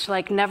in reach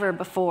like never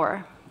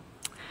before.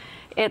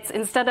 It's,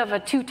 instead of a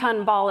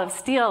 2-ton ball of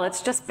steel,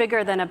 it's just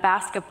bigger than a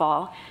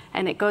basketball,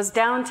 and it goes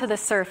down to the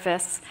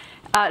surface.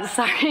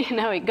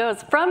 It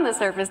goes from the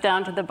surface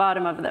down to the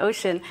bottom of the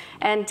ocean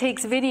and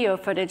takes video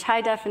footage,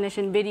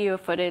 high-definition video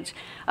footage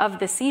of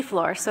the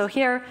seafloor. So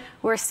here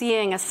we're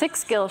seeing a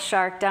 6-gill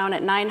shark down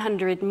at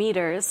 900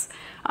 meters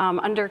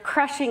under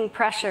crushing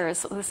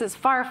pressures. This is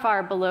far,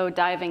 far below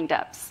diving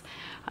depths.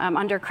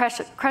 Under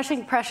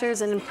crushing pressures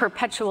and in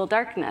perpetual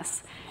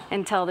darkness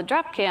until the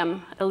drop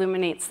cam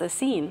illuminates the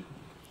scene.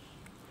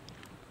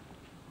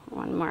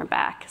 One more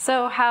back.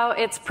 So how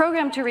it's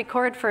programmed to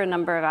record for a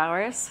number of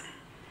hours.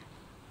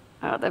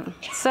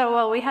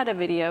 Well, we had a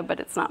video, but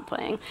it's not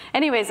playing.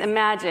 Anyways,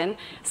 imagine.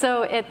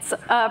 So it's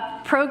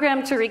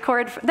programmed to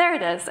record, there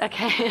it is,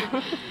 okay.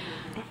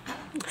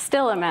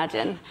 Still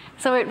imagine.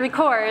 So it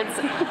records,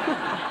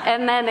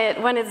 and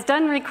then when it's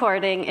done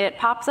recording, it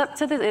pops up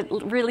to it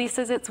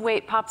releases its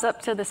weight, pops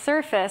up to the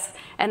surface,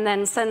 and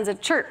then sends a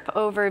chirp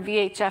over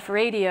VHF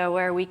radio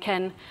where we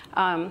can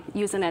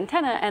use an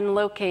antenna and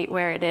locate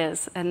where it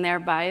is, and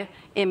thereby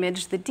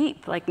image the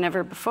deep like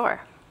never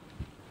before.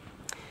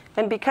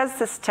 And because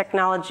this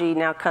technology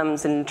now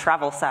comes in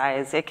travel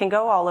size, it can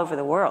go all over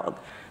the world.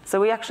 So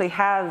we actually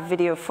have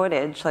video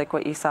footage, like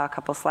what you saw a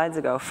couple slides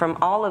ago, from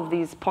all of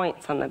these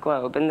points on the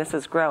globe, and this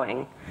is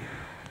growing.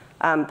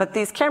 But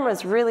these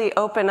cameras really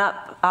open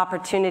up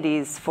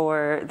opportunities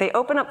they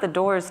open up the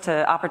doors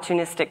to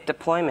opportunistic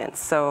deployments.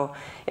 So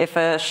if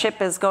a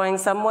ship is going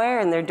somewhere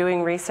and they're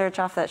doing research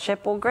off that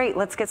ship, well, great,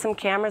 let's get some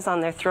cameras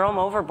on there, throw them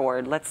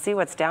overboard, let's see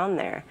what's down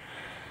there.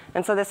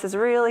 And so this is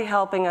really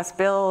helping us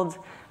build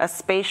a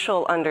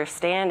spatial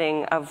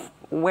understanding of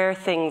where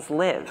things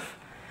live.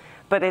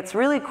 But it's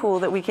really cool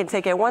that we can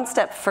take it one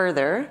step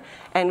further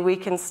and we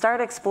can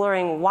start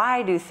exploring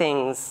why do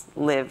things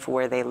live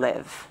where they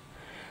live.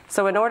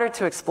 So in order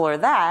to explore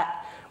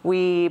that,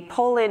 we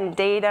pull in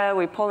data,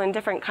 we pull in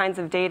different kinds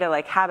of data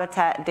like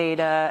habitat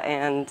data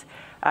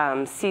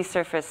and sea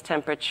surface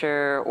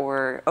temperature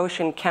or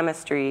ocean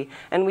chemistry,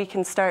 and we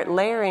can start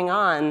layering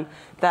on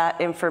that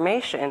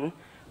information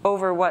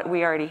over what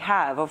we already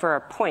have, over our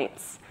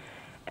points.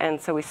 And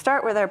so we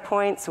start with our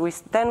points,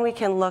 then we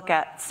can look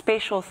at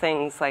spatial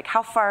things like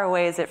how far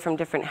away is it from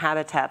different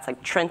habitats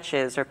like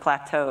trenches or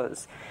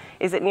plateaus?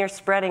 Is it near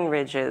spreading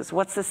ridges?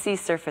 What's the sea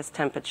surface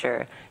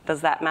temperature?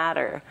 Does that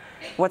matter?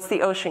 What's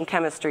the ocean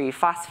chemistry,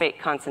 phosphate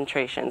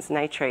concentrations,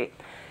 nitrate?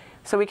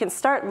 So we can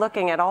start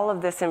looking at all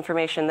of this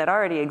information that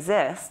already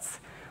exists.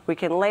 We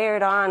can layer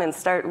it on and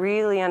start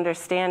really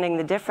understanding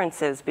the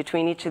differences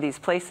between each of these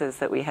places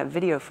that we have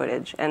video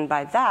footage. And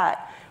by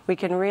that, we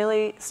can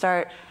really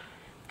start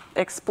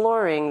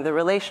exploring the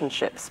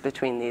relationships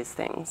between these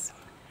things.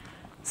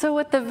 So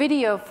with the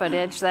video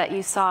footage that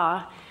you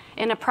saw,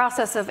 in a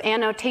process of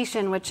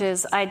annotation, which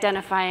is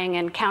identifying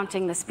and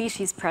counting the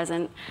species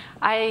present,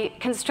 I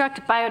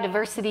construct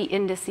biodiversity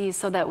indices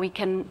so that we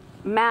can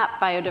map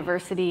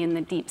biodiversity in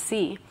the deep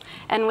sea.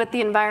 And with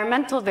the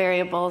environmental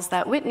variables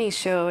that Whitney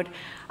showed,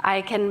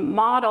 I can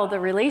model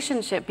the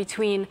relationship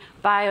between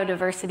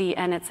biodiversity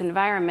and its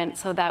environment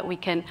so that we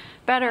can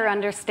better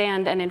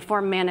understand and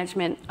inform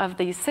management of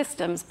these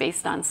systems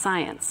based on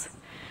science.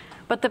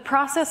 But the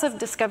process of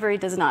discovery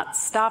does not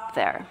stop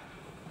there.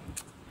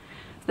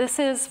 This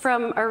is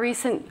from a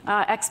recent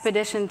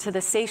expedition to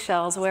the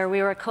Seychelles, where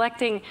we were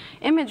collecting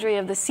imagery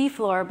of the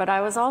seafloor, but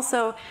I was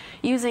also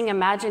using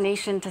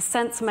imagination to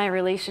sense my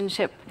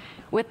relationship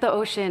with the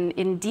ocean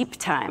in deep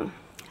time.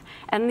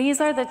 And these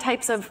are the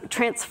types of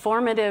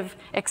transformative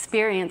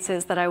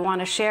experiences that I want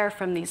to share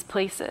from these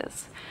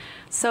places.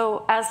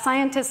 So as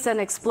scientists and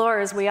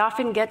explorers, we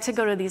often get to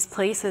go to these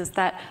places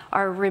that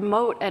are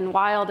remote and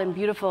wild and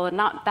beautiful, and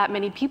not that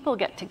many people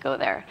get to go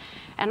there.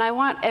 And I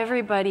want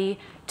everybody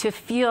to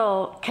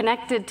feel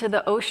connected to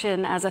the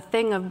ocean as a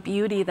thing of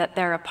beauty that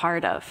they're a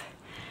part of.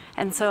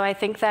 And so I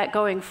think that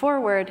going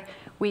forward,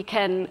 we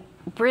can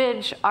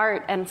bridge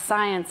art and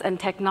science and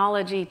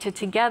technology to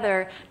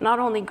together not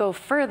only go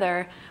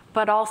further,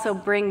 but also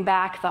bring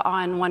back the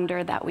awe and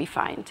wonder that we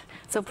find.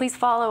 So please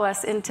follow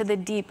us into the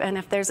deep, and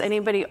if there's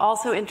anybody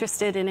also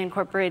interested in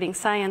incorporating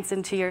science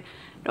into your,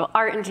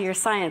 art into your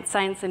science,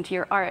 science into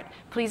your art,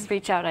 please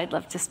reach out. I'd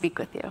love to speak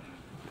with you.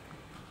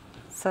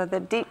 So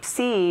the deep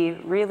sea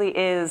really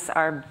is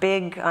our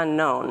big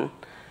unknown.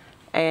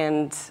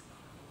 And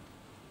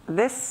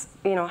this,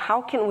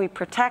 how can we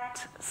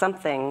protect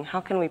something? How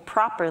can we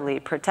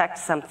properly protect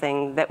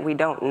something that we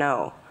don't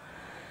know?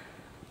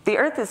 The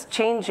Earth is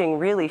changing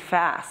really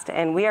fast,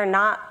 and we are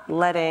not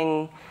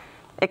letting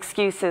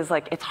excuses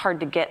like it's hard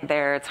to get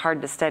there, it's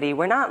hard to study.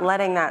 We're not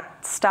letting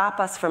that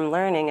stop us from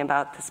learning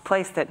about this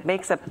place that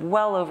makes up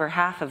well over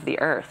half of the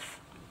Earth.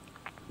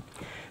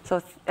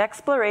 So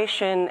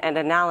exploration and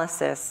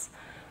analysis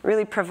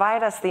really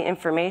provide us the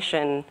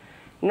information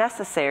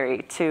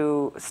necessary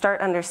to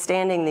start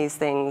understanding these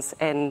things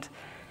and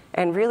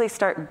really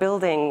start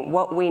building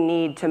what we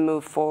need to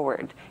move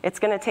forward. It's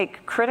going to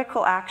take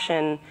critical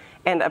action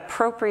and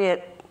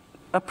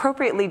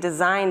appropriately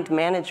designed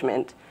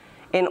management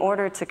in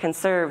order to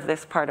conserve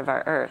this part of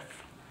our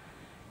Earth.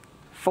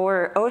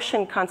 For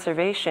ocean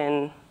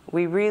conservation,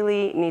 we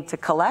really need to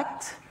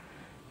collect,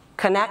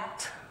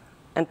 connect,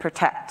 and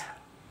protect.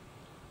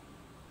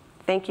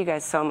 Thank you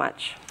guys so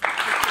much.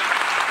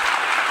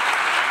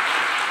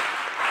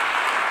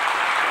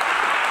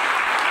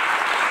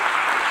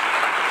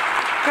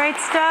 Great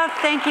stuff.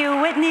 Thank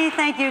you, Whitney.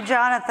 Thank you,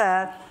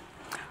 Jonathan.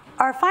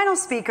 Our final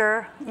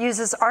speaker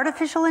uses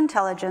artificial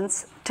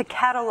intelligence to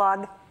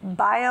catalog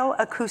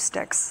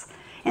bioacoustics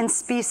in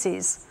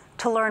species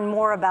to learn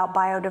more about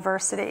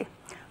biodiversity.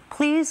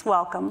 Please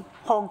welcome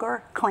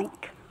Holger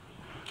Klink.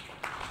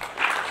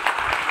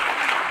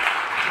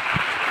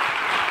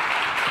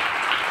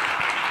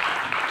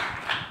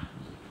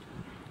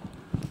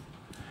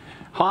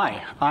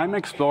 Hi, I'm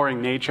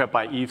exploring nature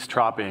by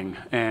eavesdropping,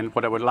 and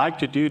what I would like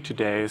to do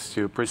today is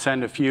to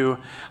present a few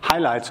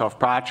highlights of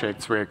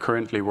projects we're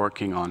currently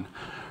working on.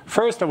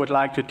 First, I would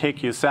like to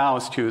take you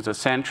south to the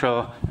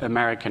Central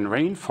American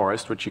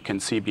rainforest, which you can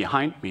see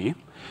behind me.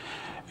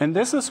 And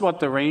this is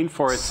what the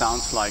rainforest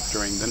sounds like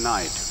during the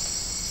night.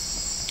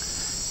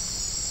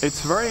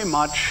 It's very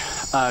much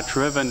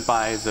driven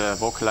by the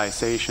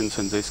vocalizations,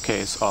 in this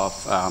case, of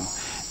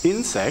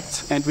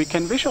insects, and we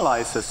can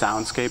visualize the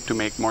soundscape to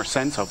make more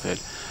sense of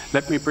it.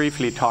 Let me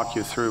briefly talk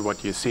you through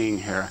what you're seeing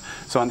here.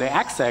 So on the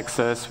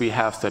x-axis, we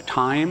have the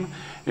time,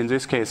 in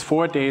this case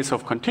 4 days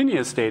of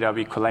continuous data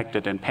we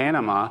collected in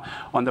Panama.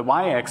 On the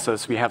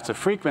y-axis, we have the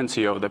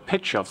frequency or the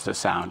pitch of the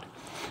sound.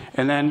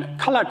 And then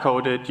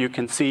color-coded, you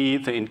can see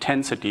the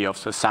intensity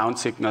of the sound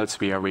signals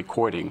we are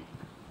recording.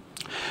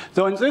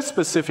 So in this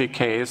specific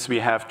case, we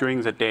have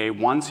during the day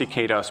one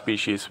cicada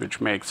species,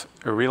 which makes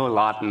a real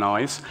loud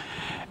noise.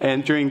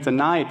 And during the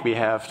night, we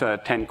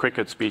have 10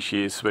 cricket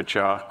species, which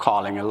are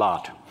calling a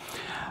lot.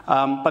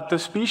 But the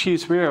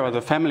species or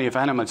the family of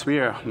animals we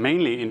are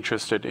mainly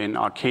interested in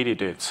are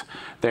katydids.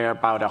 There are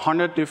about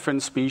 100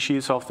 different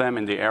species of them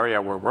in the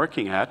area we're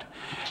working at.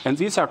 And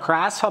these are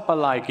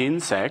grasshopper-like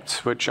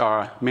insects, which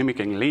are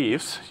mimicking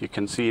leaves. You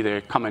can see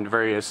they come in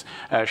various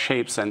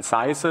shapes and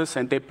sizes,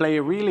 and they play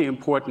a really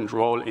important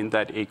role in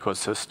that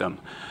ecosystem.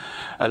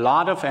 A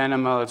lot of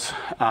animals,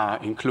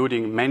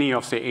 including many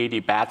of the 80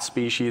 bat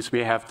species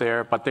we have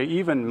there, but there are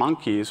even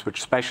monkeys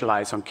which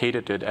specialize on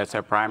katydid as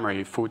their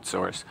primary food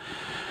source.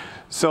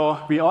 So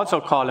we also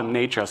call them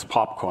nature's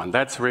popcorn.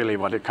 That's really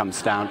what it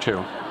comes down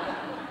to.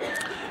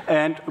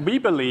 And we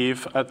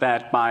believe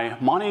that by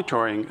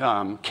monitoring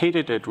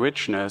katydid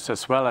richness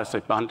as well as the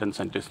abundance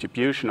and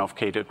distribution of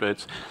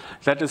katydids,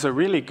 that is a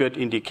really good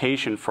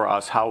indication for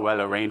us how well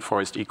a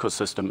rainforest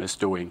ecosystem is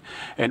doing.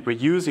 And we're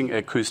using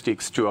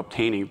acoustics to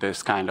obtaining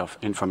this kind of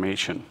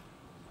information.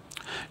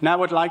 Now I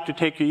would like to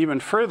take you even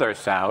further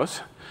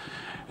south.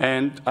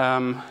 And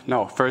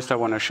first I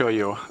want to show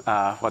you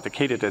what the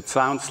katydid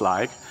sounds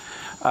like.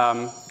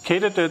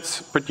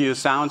 Katydids produce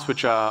sounds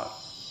which are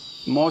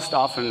most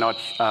often not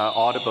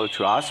audible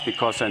to us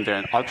because they're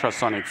in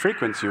ultrasonic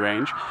frequency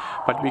range,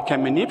 but we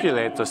can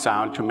manipulate the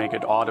sound to make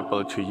it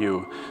audible to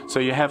you. So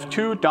you have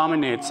two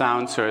dominant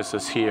sound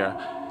sources here.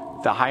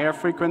 The higher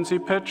frequency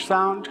pitch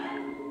sound,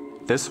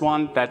 this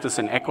one, that is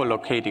an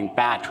echolocating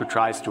bat who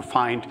tries to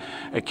find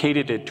a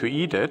katydid to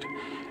eat it.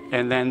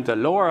 And then the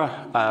lower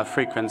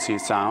frequency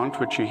sound,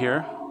 which you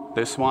hear,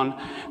 this one,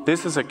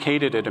 this is a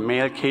katydid, a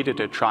male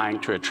katydid trying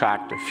to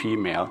attract a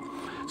female.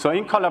 So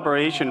in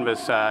collaboration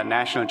with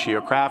National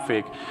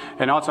Geographic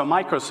and also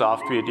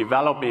Microsoft, we're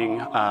developing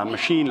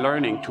machine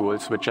learning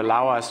tools which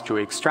allow us to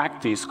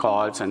extract these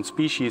calls and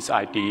species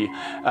ID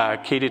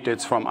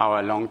katydids from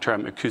our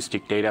long-term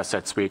acoustic data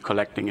sets we're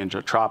collecting in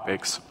the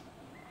tropics.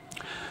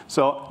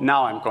 So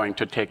now I'm going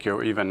to take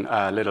you even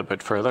a little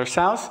bit further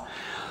south.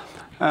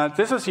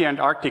 This is the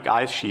Antarctic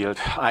ice shield.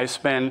 I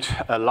spent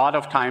a lot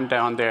of time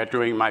down there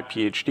doing my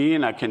PhD,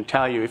 and I can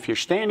tell you if you're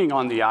standing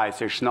on the ice,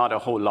 there's not a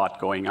whole lot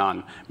going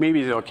on,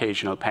 maybe the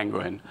occasional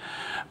penguin.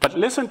 But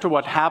listen to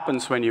what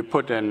happens when you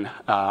put an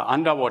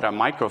underwater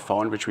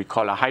microphone, which we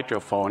call a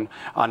hydrophone,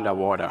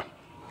 underwater.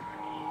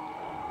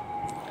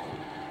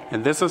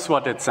 And this is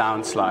what it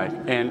sounds like.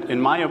 And in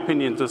my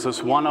opinion, this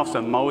is one of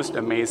the most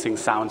amazing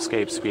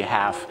soundscapes we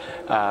have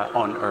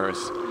on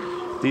Earth.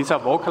 These are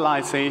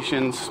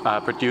vocalizations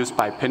produced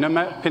by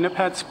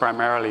pinnipeds,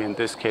 primarily in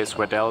this case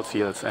Weddell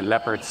seals and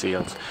leopard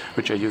seals,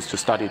 which I used to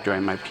study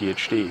during my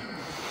PhD.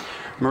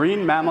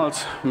 Marine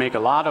mammals make a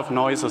lot of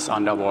noises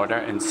underwater,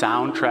 and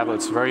sound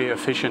travels very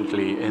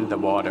efficiently in the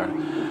water.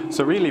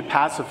 So really,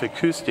 passive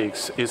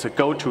acoustics is a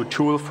go-to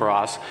tool for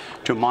us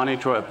to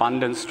monitor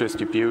abundance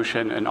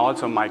distribution and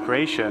also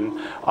migration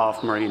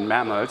of marine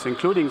mammals,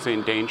 including the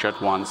endangered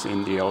ones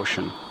in the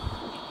ocean.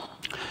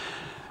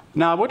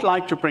 Now, I would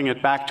like to bring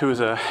it back to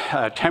the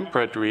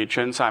temperate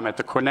regions. I'm at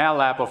the Cornell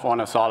Lab of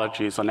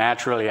Ornithology, so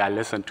naturally I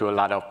listen to a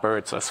lot of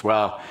birds as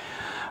well.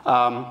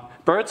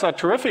 Birds are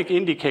terrific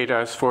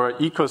indicators for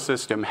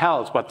ecosystem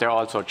health, but they're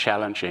also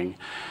challenging.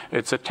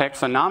 It's a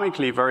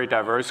taxonomically very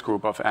diverse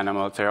group of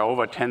animals. There are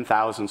over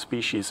 10,000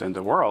 species in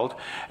the world,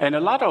 and a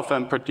lot of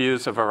them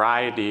produce a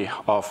variety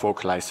of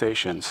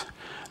vocalizations.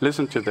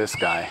 Listen to this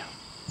guy.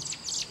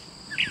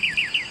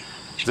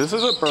 This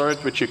is a bird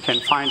which you can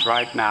find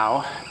right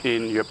now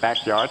in your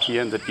backyard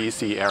here in the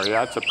DC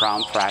area. It's a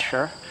brown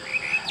thrasher.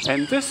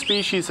 And this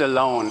species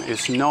alone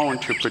is known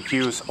to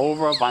produce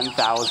over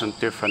 1,000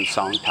 different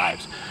sound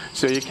types.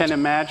 So you can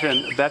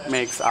imagine that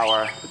makes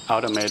our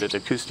automated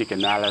acoustic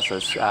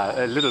analysis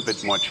a little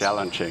bit more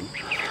challenging.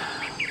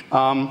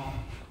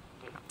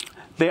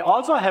 They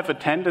also have a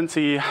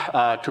tendency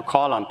to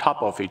call on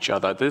top of each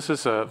other. This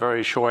is a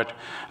very short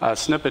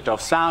snippet of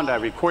sound I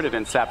recorded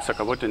in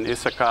Sapsakawut in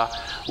Ithaca,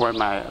 where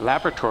my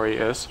laboratory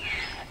is.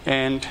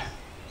 And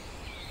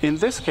in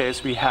this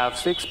case, we have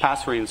 6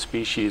 passerine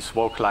species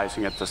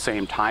vocalizing at the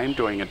same time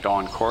doing a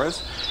dawn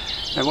chorus.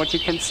 And what you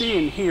can see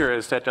in here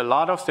is that a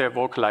lot of their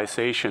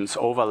vocalizations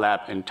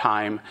overlap in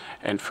time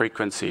and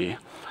frequency.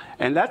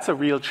 And that's a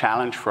real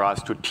challenge for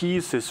us to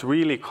tease this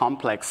really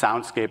complex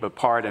soundscape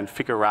apart and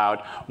figure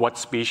out what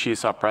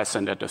species are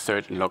present at a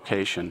certain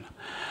location.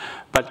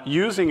 But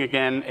using,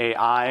 again,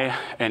 AI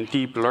and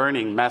deep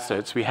learning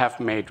methods, we have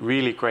made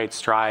really great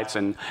strides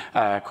in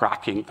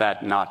cracking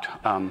that nut.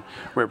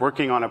 We're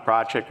working on a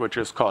project which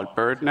is called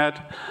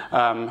BirdNet,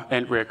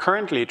 and we're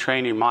currently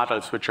training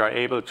models which are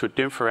able to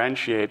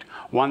differentiate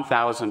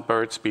 1,000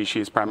 bird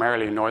species,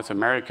 primarily North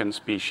American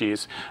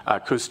species,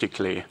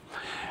 acoustically.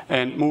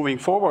 And moving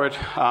forward,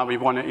 we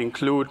want to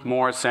include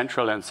more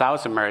Central and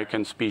South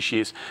American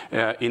species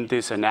in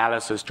this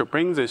analysis to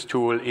bring this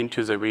tool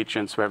into the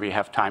regions where we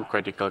have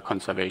time-critical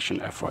conservation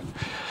effort.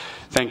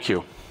 Thank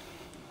you.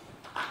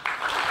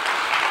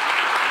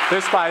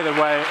 This, by the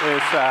way,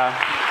 is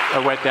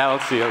a Weddell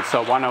seal,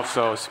 so one of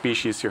those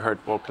species you heard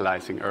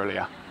vocalizing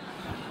earlier.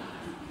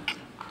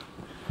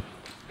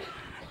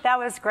 That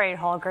was great,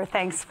 Holger.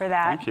 Thanks for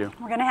that. Thank you.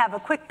 We're going to have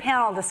a quick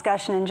panel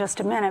discussion in just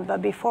a minute,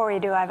 but before we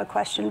do, I have a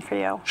question for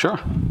you. Sure.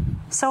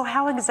 So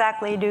how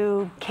exactly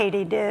do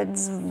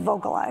katydids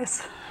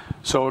vocalize?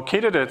 So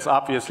katydids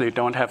obviously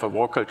don't have a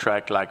vocal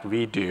tract like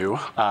we do.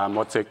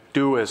 What they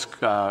do is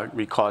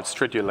we call it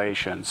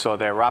stridulation. So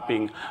they're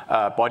rubbing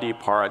body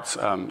parts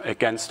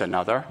against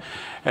another.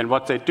 And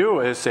what they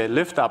do is they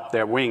lift up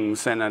their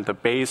wings, and at the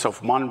base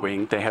of one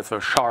wing, they have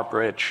a sharp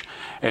ridge.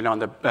 And on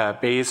the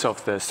base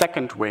of the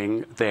second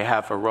wing, they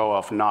have a row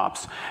of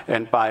knobs.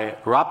 And by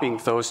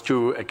rubbing those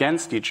two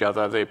against each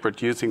other, they're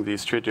producing the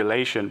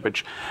stridulation,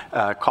 which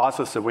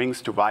causes the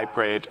wings to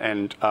vibrate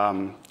and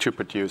to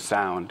produce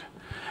sound.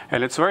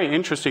 And it's very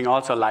interesting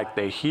also, like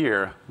they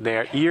hear,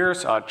 their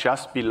ears are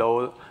just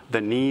below the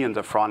knee and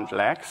the front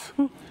legs.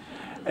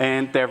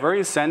 And they're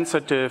very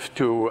sensitive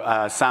to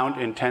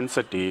sound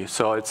intensity,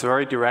 so it's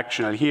very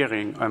directional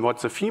hearing. And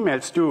what the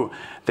females do,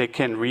 they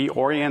can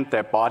reorient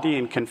their body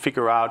and can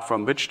figure out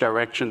from which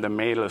direction the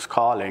male is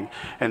calling,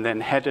 and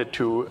then head it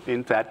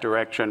in that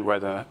direction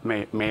where the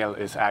male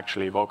is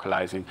actually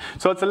vocalizing.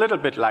 So it's a little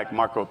bit like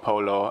Marco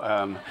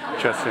Polo,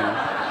 just in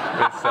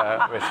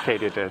with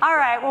Katie did. All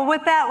right, well,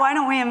 with that, why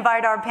don't we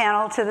invite our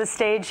panel to the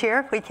stage here,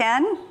 if we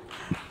can?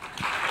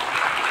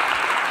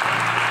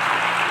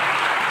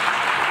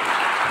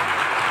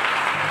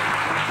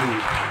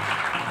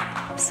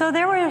 So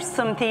there were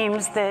some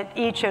themes that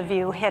each of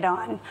you hit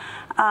on.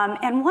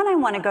 And one I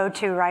want to go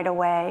to right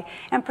away,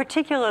 and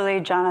particularly,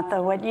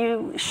 Jonathan, what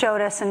you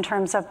showed us in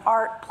terms of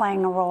art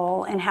playing a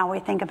role in how we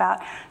think about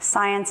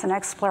science and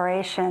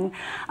exploration.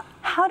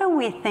 How do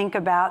we think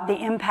about the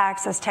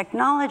impacts as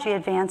technology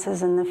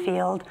advances in the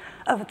field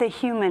of the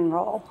human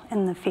role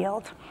in the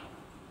field?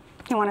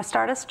 You want to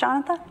start us,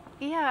 Jonathan?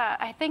 Yeah,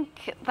 I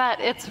think that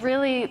it's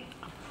really,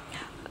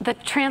 the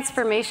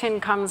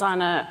transformation comes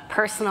on a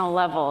personal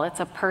level.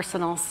 It's a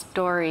personal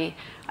story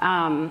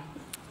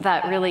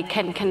that really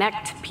can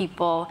connect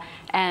people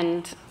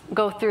and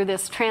go through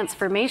this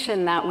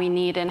transformation that we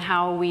need in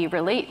how we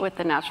relate with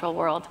the natural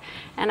world.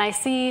 And I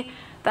see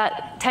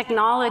that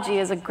technology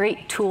is a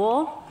great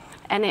tool,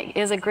 and it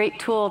is a great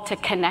tool to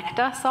connect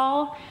us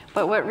all,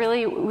 but what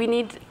really, we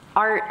need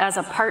art as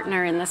a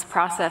partner in this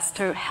process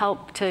to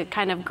help to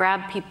kind of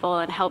grab people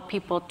and help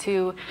people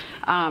to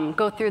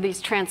go through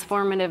these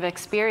transformative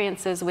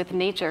experiences with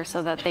nature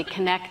so that they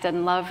connect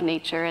and love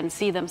nature and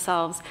see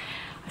ourselves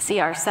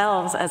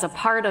as a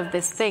part of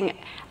this thing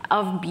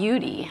of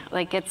beauty.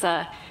 Like it's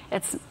as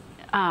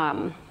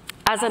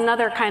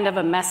another kind of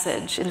a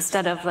message,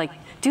 instead of like,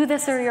 do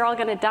this or you're all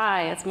gonna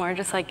die. It's more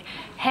just like,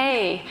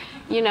 hey,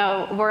 you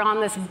know, we're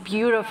on this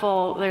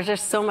beautiful, there's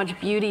just so much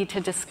beauty to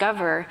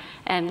discover,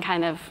 and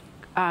kind of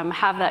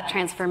have that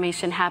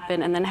transformation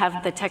happen, and then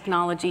have the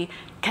technology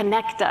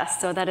connect us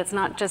so that it's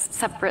not just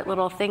separate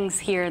little things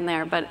here and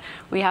there, but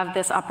we have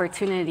this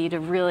opportunity to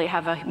really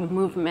have a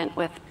movement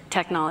with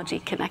technology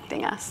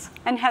connecting us.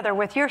 And Heather,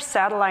 with your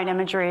satellite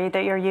imagery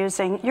that you're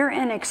using, you're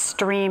in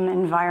extreme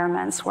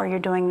environments where you're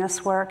doing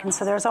this work, and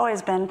so there's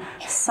always been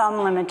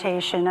some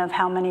limitation of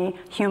how many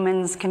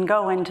humans can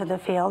go into the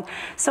field.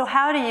 So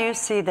how do you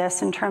see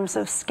this in terms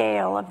of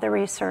scale of the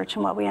research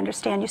and what we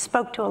understand? You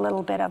spoke to a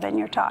little bit of it in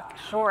your talk.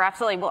 Sure,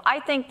 absolutely. Well, I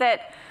think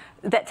that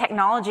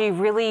technology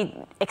really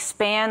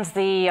expands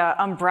the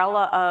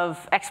umbrella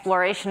of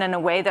exploration in a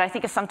way that I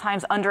think is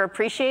sometimes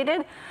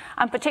underappreciated,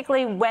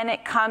 particularly when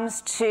it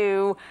comes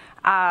to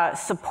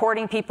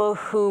supporting people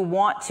who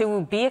want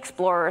to be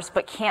explorers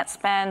but can't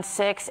spend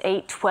 6,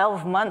 8,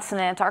 12 months in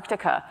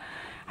Antarctica.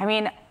 I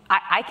mean,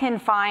 I can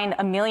find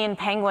 1 million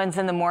penguins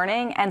in the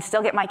morning and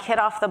still get my kid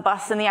off the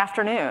bus in the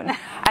afternoon.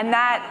 And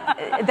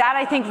that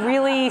I think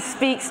really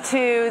speaks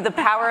to the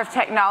power of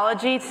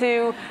technology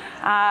to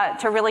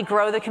really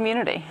grow the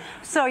community.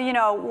 So, you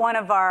know, one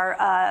of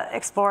our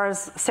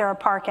explorers, Sarah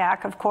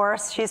Parkak, of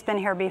course, she's been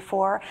here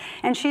before,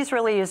 and she's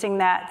really using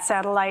that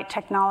satellite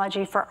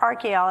technology for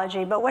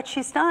archaeology. But what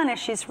she's done is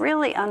she's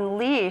really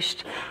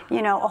unleashed,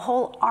 you know, a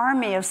whole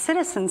army of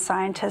citizen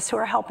scientists who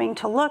are helping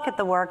to look at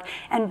the work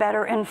and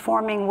better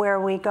informing where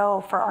we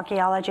go for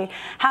archaeology.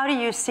 How do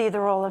you see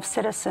the role of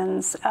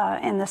citizens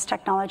in this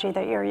technology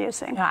that you're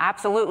using? Yeah,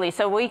 absolutely.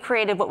 So we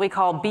created what we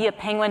call Be a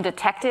Penguin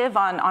Detective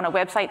on a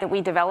website that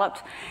we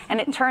developed. And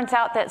it turns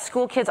out that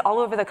school kids all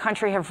over the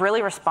country have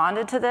really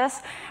responded to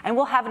this. And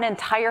we'll have an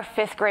entire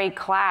 5th grade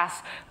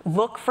class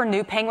look for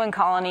new penguin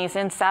colonies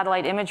in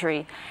satellite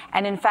imagery.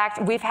 And in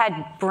fact, we've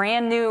had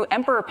brand new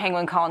emperor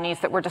penguin colonies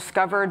that were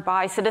discovered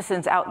by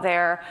citizens out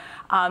there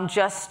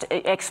just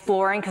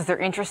exploring because they're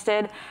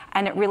interested.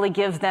 And it really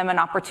gives them an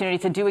opportunity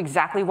to do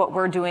exactly what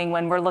we're doing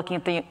when we're looking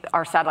at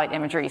our satellite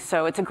imagery.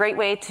 So it's a great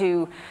way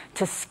to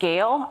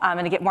scale and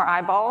to get more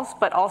eyeballs,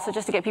 but also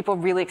just to get people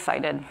really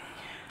excited.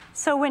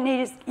 So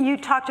Whitney, you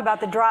talked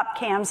about the drop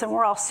cams, and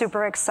we're all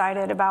super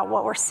excited about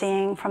what we're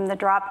seeing from the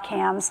drop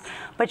cams,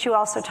 but you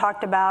also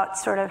talked about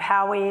sort of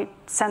how we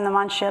send them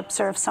on ships,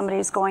 or if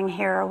somebody's going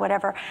here or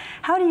whatever.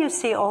 How do you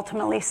see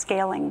ultimately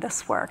scaling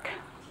this work?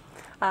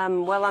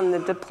 Well, on the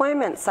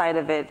deployment side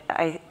of it,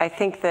 I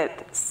think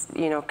that,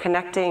 you know,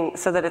 connecting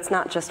so that it's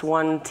not just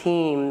one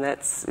team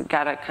that's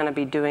got to kind of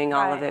be doing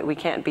all of it. We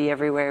can't be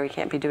everywhere. We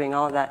can't be doing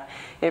all of that.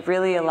 It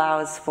really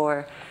allows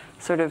for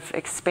sort of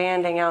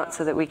expanding out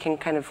so that we can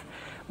kind of,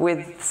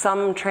 with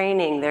some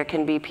training, there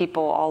can be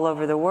people all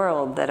over the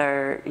world that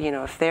are, you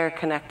know, if they're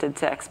connected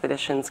to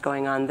expeditions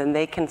going on, then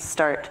they can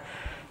start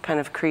kind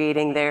of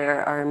creating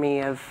their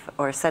army of,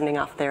 or sending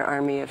off their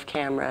army of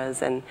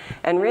cameras. And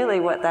really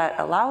what that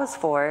allows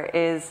for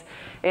is,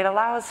 it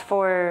allows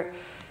for,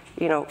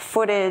 you know,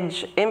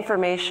 footage,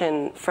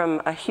 information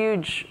from a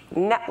huge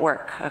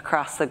network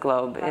across the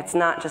globe. Right. It's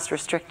not just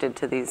restricted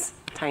to these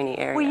tiny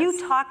areas. Well, you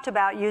talked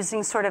about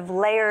using sort of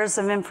layers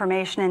of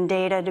information and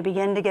data to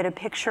begin to get a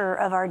picture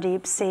of our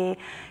deep sea.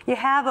 You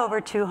have over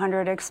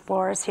 200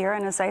 explorers here,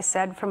 and as I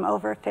said, from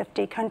over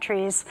 50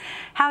 countries.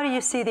 How do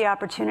you see the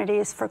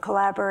opportunities for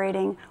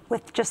collaborating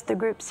with just the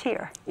groups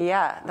here?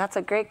 Yeah, that's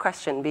a great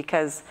question,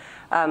 because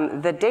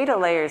the data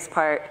layers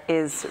part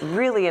is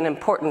really an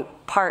important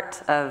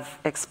part of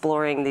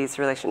exploring these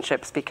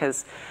relationships,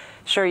 because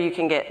sure, you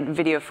can get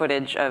video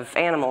footage of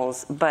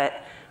animals, but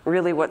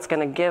really what's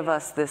going to give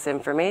us this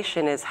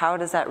information is how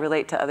does that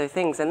relate to other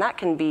things? And that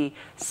can be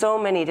so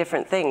many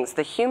different things.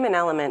 The human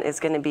element is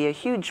going to be a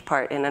huge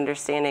part in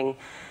understanding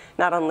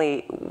not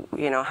only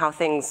how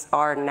things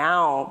are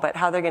now, but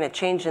how they're going to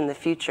change in the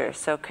future.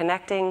 So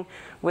connecting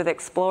with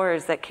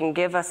explorers that can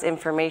give us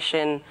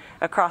information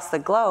across the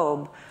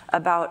globe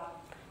about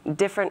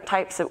different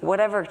types of,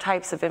 whatever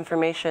types of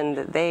information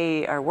that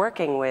they are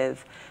working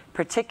with,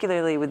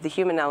 particularly with the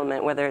human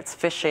element, whether it's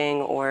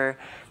fishing or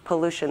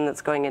pollution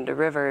that's going into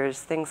rivers,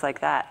 things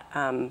like that.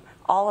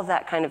 All of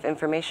that kind of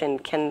information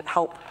can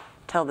help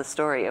tell the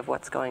story of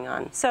what's going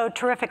on. So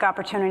terrific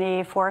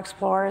opportunity for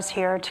explorers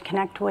here to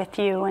connect with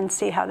you and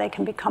see how they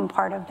can become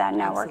part of that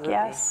network. Absolutely.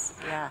 Yes?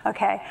 Yeah.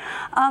 Okay.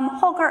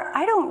 Holger,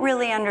 I don't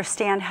really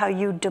understand how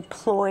you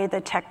deploy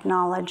the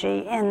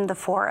technology in the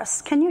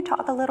forest. Can you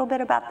talk a little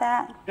bit about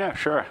that? Yeah,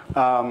 sure.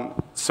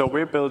 So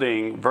we're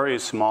building very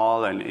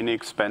small and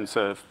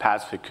inexpensive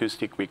passive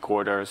acoustic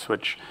recorders,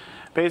 which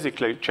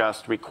basically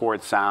just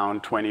record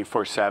sound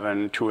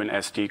 24/7 to an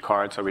SD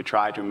card. So we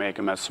try to make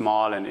them as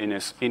small and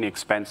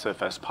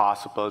inexpensive as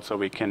possible so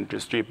we can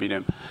distribute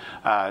them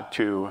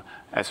to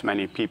as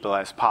many people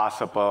as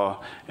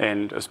possible.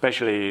 And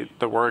especially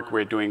the work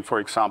we're doing, for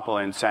example,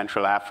 in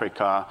Central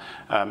Africa,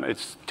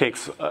 it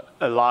takes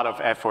a lot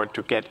of effort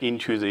to get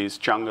into these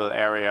jungle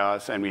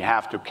areas, and we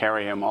have to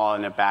carry them all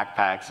in a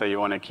backpack, so you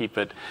want to keep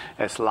it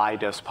as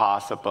light as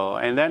possible.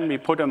 And then we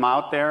put them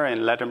out there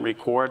and let them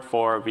record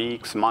for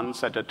weeks,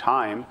 months at a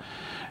time,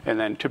 and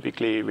then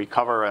typically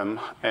recover them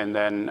and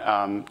then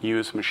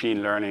use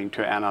machine learning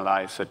to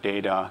analyze the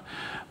data.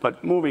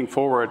 But moving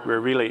forward, we're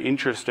really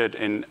interested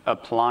in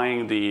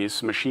applying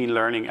these machine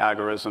learning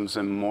algorithms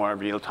in more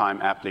real-time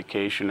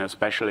application,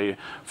 especially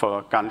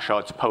for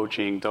gunshots,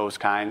 poaching, those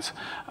kinds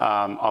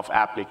of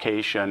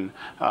application.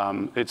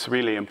 It's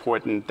really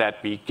important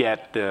that we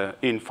get the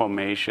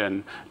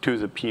information to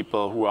the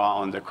people who are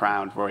on the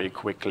ground very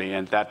quickly,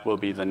 and that will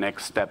be the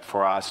next step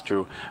for us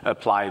to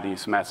apply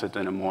these methods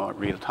in a more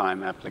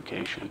real-time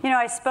application. You know,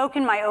 I spoke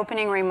in my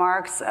opening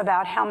remarks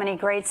about how many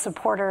great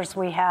supporters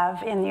we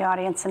have in the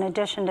audience in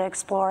addition to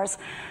explorers.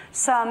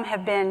 Some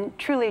have been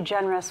truly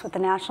generous with the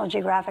National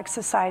Geographic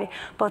Society,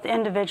 both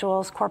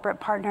individuals,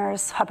 corporate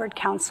partners, Hubbard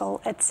Council,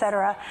 et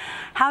cetera.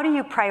 How do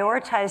you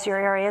prioritize your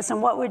areas,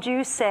 and what would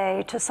you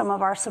say to some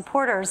of our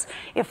supporters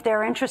if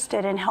they're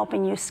interested in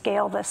helping you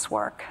scale this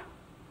work?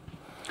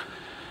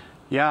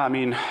 Yeah, I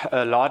mean,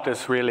 a lot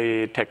is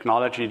really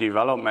technology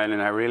development, and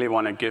I really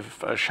want to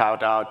give a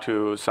shout out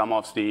to some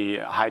of the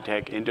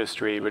high-tech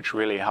industry, which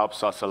really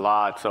helps us a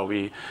lot. So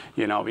we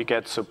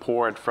get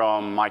support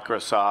from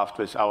Microsoft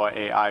with our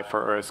AI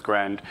for Earth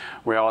grant.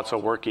 We're also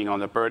working on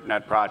the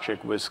BirdNet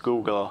project with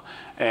Google,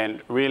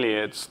 and really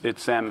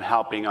it's them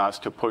helping us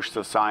to push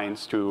the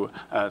science to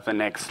the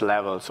next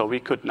level. So we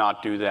could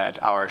not do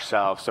that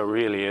ourselves. So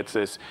really, it's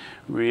this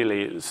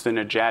really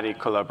synergetic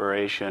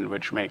collaboration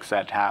which makes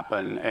that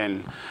happen.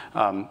 And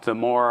the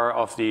more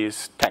of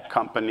these tech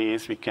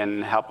companies we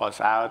can help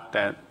us out,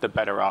 the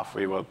better off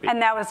we will be.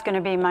 And that was going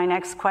to be my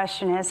next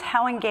question: is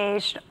how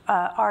engaged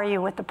are you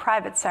with the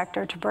private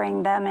sector to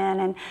bring them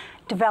in and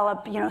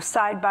develop,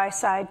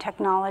 side-by-side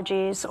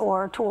technologies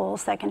or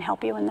tools that can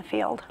help you in the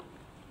field?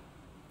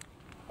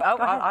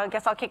 I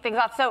guess I'll kick things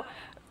off. So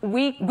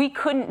we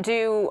couldn't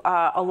do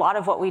a lot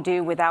of what we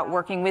do without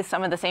working with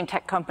some of the same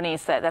tech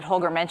companies that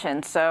Holger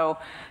mentioned. So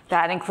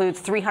that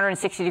includes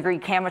 360-degree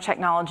camera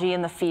technology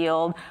in the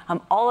field,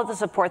 all of the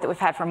support that we've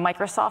had from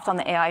Microsoft on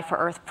the AI for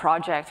Earth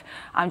project,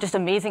 just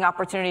amazing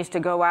opportunities to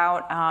go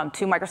out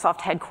to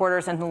Microsoft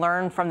headquarters and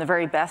learn from the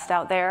very best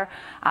out there.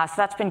 So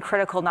that's been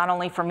critical not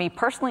only for me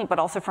personally, but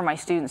also for my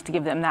students to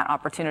give them that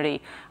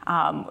opportunity.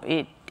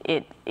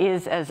 It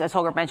is, as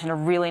Holger mentioned, a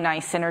really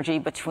nice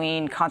synergy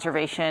between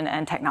conservation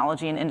and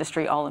technology and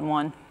industry all in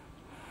one.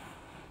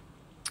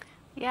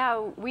 Yeah,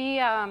 we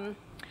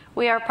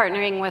are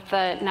partnering with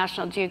the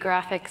National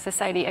Geographic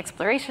Society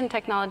Exploration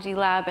Technology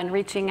Lab and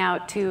reaching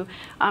out to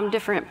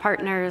different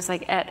partners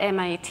like at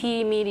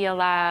MIT Media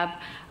Lab,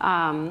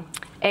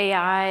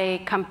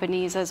 AI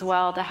companies as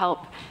well, to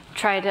help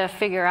try to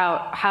figure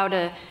out how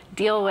to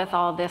deal with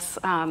all this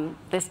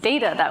this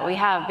data that we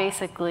have.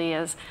 Basically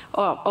is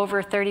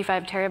over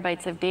 35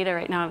 terabytes of data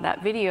right now of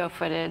that video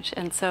footage,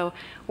 and so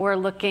we're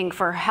looking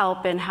for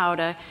help in how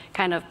to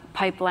kind of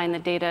pipeline the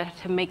data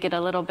to make it a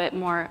little bit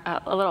more,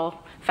 a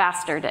little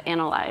faster to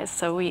analyze.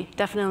 So we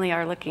definitely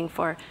are looking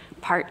for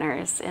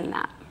partners in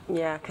that.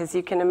 Yeah, because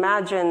you can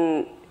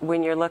imagine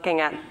when you're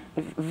looking at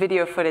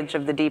video footage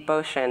of the deep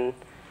ocean,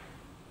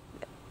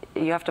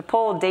 you have to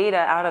pull data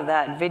out of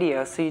that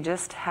video, so you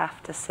just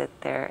have to sit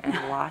there and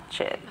watch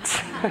it.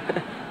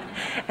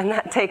 And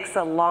that takes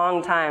a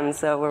long time,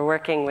 so we're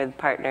working with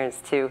partners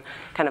to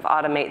kind of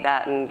automate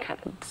that and kind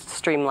of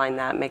streamline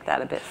that, make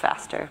that a bit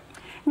faster.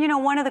 You know,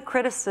 one of the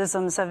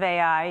criticisms of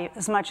AI,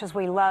 as much as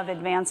we love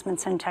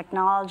advancements in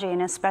technology,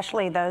 and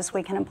especially those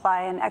we can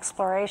apply in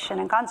exploration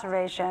and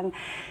conservation,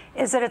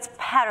 is that it's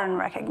pattern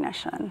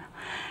recognition.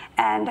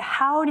 And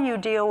how do you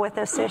deal with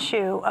this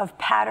issue of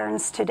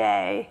patterns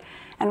today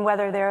and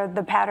whether they're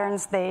the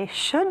patterns they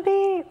should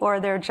be or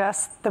they're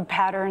just the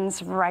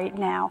patterns right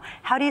now.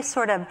 How do you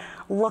sort of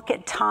look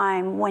at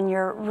time when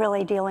you're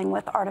really dealing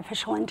with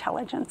artificial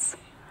intelligence?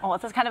 Well,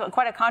 it's kind of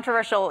quite a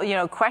controversial,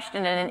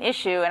 question and an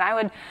issue.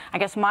 And I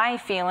guess my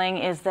feeling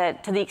is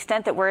that to the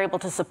extent that we're able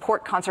to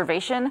support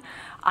conservation,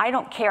 I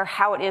don't care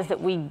how it is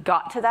that we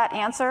got to that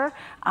answer,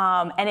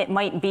 and it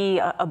might be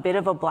a bit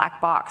of a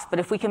black box. But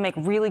if we can make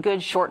really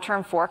good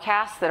short-term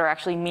forecasts that are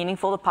actually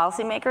meaningful to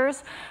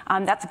policymakers,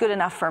 that's good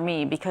enough for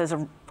me, because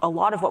a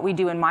lot of what we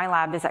do in my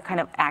lab is that kind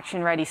of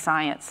action-ready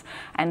science.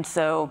 And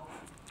so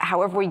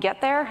however we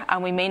get there,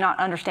 we may not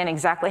understand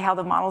exactly how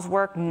the models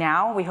work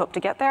now. We hope to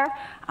get there,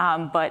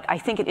 but I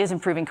think it is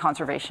improving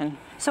conservation.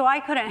 So I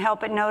couldn't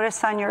help but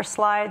notice on your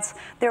slides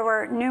there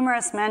were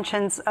numerous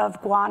mentions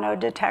of guano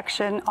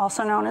detection,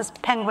 also known as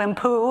penguin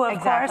poo,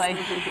 of course.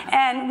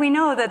 And we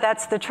know that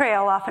that's the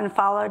trail often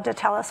followed to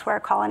tell us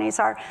where colonies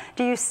are.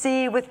 Do you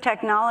see, with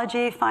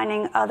technology,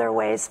 finding other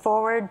ways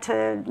forward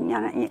to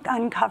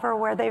uncover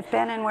where they've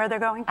been and where they're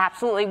going?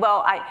 Absolutely.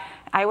 Well,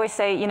 I always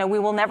say, we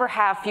will never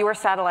have fewer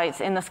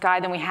satellites in the sky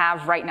than we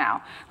have right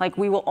now. Like,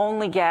 we will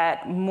only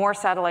get more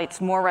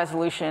satellites, more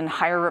resolution,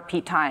 higher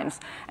repeat times.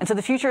 And so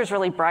the future is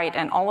really bright,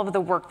 and all of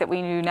the work that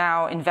we do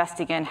now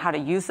investing in how to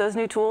use those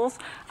new tools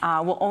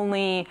will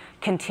only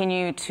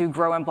continue to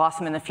grow and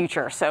blossom in the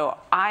future. So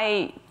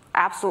I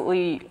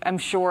absolutely am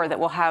sure that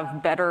we'll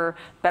have better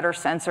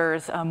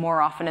sensors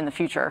more often in the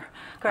future.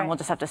 And we'll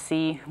just have to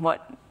see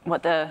what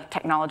the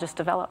technologists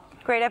develop.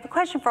 Great. I have a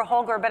question for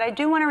Holger, but I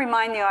do want to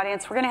remind the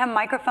audience we're going to have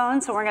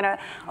microphones, so we're going to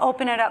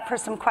open it up for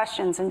some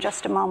questions in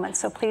just a moment.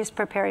 So please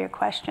prepare your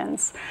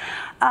questions.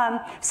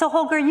 So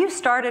Holger, you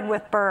started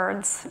with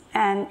birds,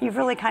 and you've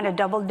really kind of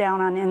doubled down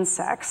on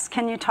insects.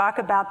 Can you talk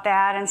about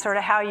that and sort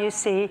of how you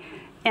see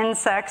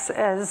insects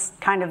as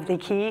kind of the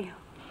key?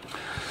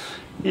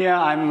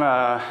 Yeah, I'm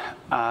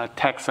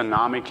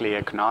taxonomically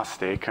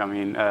agnostic. I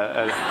mean,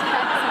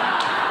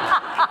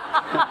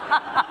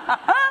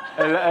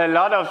 a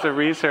lot of the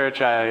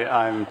research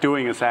I'm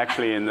doing is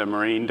actually in the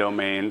marine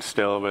domain,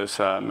 still with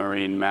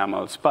marine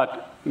mammals.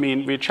 But I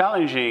mean,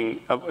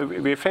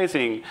 we're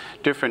facing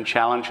different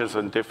challenges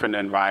in different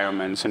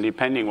environments, and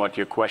depending what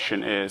your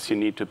question is, you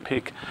need to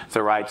pick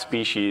the right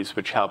species,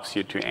 which helps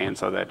you to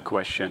answer that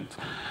question.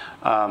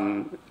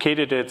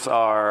 Katydids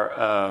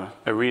are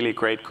a really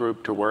great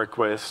group to work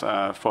with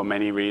for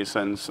many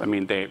reasons. I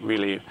mean, they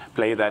really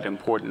play that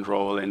important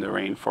role in the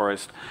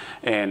rainforest.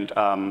 And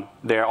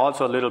they're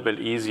also a little bit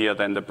easier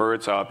than the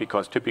birds are,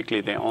 because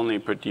typically they only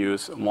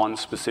produce one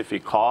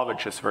specific call,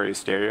 which is very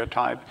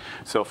stereotyped.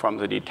 So from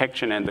the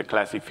detection and the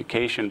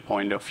classification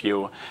point of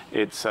view,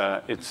 it's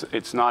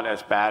not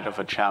as bad of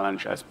a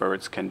challenge as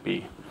birds can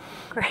be.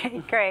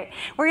 Great, great.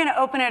 We're going to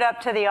open it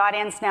up to the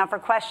audience now for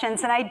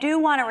questions. And I do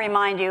want to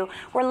remind you,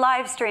 we're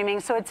live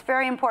streaming, so it's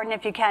very important,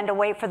 if you can, to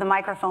wait for the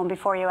microphone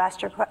before you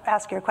ask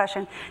your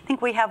question. I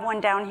think we have one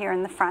down here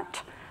in the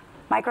front.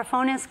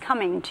 Microphone is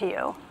coming to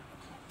you.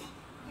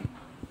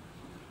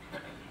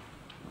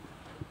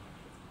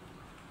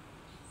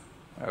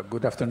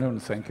 Good afternoon.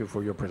 Thank you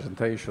for your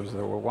presentations.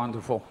 They were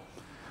wonderful.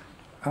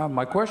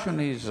 My question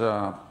is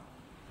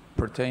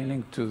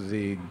pertaining to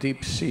the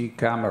deep sea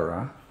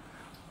camera.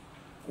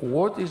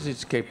 What is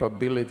its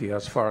capability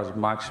as far as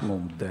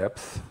maximum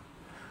depth?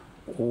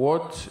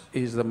 What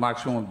is the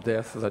maximum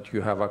depth that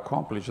you have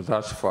accomplished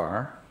thus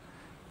far?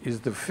 Is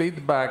the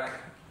feedback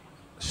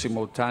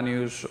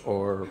simultaneous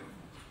or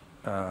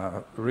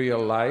real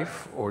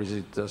life, or is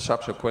it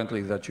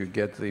subsequently that you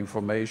get the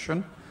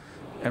information?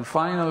 And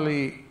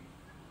finally,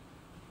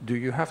 do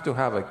you have to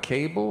have a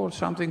cable or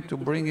something to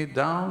bring it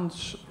down,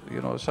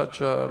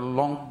 such a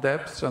long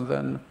depths, and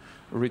then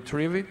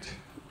retrieve it?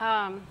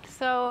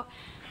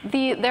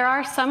 There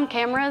are some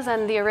cameras,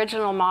 and the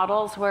original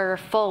models were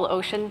full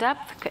ocean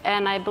depth,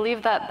 and I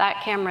believe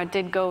that camera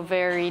did go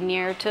very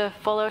near to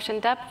full ocean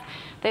depth.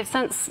 They've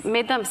since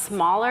made them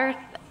smaller.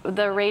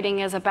 The rating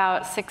is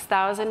about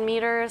 6,000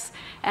 meters,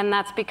 and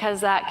that's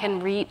because that can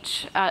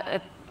reach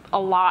a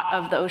lot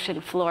of the ocean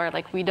floor.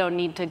 Like, we don't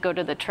need to go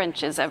to the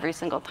trenches every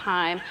single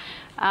time.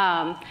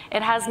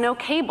 It has no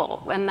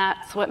cable, and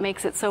that's what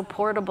makes it so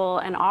portable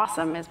and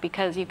awesome, is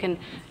because you can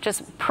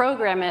just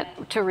program it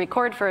to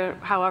record for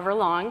however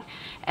long,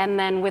 and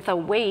then with a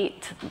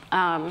weight,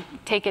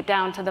 take it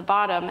down to the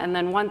bottom, and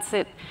then once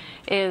it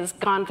is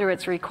gone through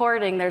its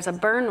recording, there's a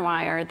burn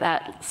wire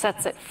that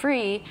sets it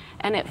free,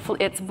 and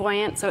it's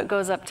buoyant, so it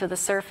goes up to the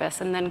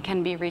surface and then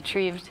can be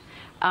retrieved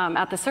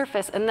at the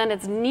surface, and then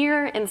it's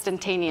near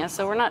instantaneous.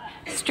 So we're not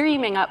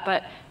streaming up,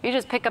 but you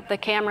just pick up the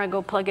camera,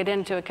 go plug it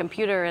into a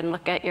computer, and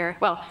look at your,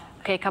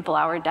 a couple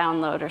hour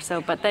download or so,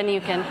 but then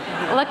you can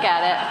look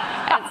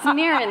at it. It's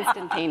near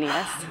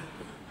instantaneous.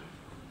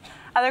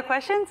 Other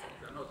questions?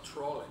 You're not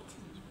trolling.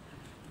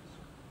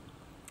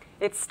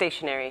 It's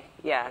stationary,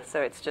 yeah.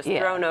 So it's just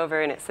thrown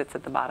over and it sits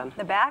at the bottom.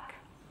 The back?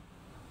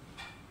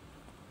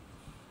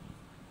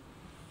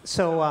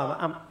 So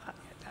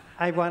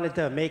I wanted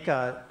to make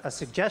a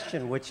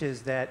suggestion, which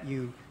is that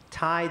you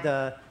tie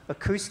the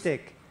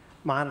acoustic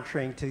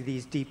monitoring to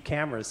these deep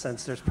cameras,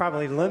 since there's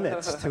probably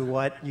limits to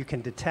what you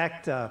can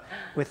detect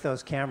with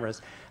those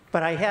cameras.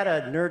 But I had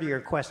a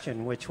nerdier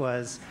question, which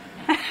was,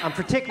 I'm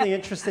particularly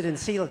interested in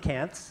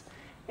coelacanths,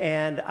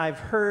 and I've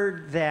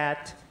heard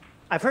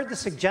the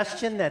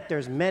suggestion that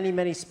there's many,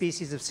 many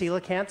species of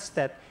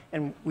coelacanths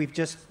and we've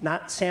just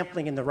not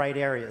sampling in the right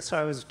areas. So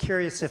I was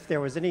curious if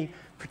there was any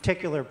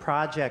particular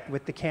project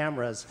with the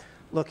cameras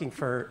looking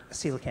for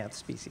coelacanth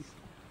species.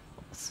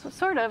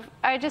 Sort of.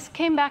 I just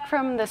came back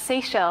from the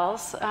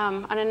Seychelles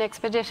on an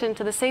expedition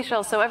to the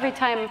Seychelles. So every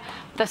time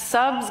the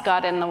subs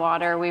got in the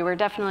water, we were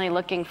definitely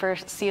looking for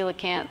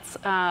coelacanths.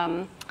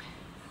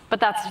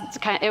 But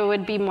it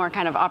would be more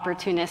kind of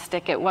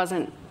opportunistic. It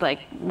wasn't like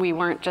we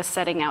weren't just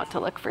setting out to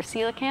look for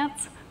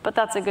coelacanths. But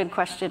that's a good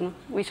question.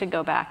 We should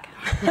go back.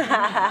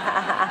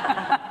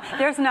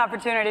 There's an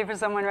opportunity for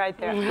someone right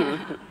there.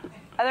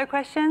 Other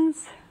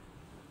questions?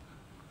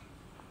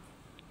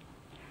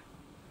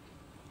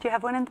 Do you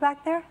have one in the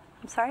back there?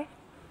 I'm sorry.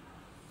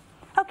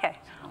 Okay.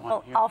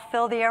 Well, I'll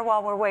fill the air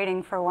while we're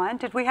waiting for one.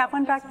 Did we have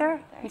one back there?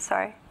 I'm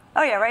sorry.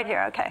 Oh, yeah, right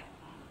here. Okay.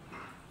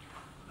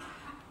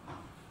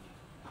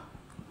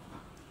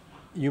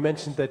 You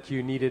mentioned that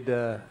you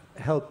needed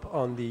help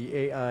on the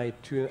AI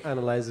to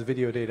analyze the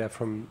video data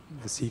from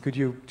the sea. Could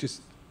you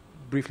just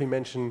briefly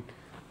mention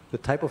the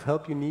type of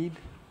help you need?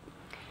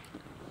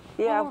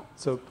 Yeah.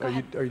 So are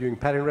you doing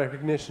pattern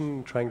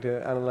recognition, trying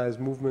to analyze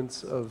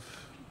movements of?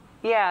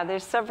 Yeah,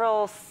 there's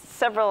several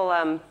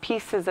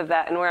pieces of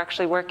that, and we're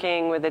actually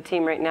working with a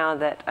team right now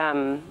that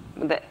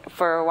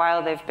for a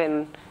while they've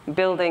been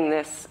building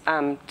this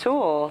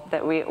tool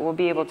that we will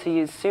be able to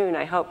use soon,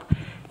 I hope.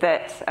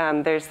 That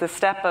there's the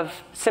step of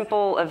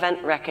simple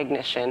event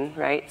recognition,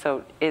 right?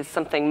 So is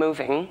something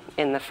moving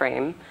in the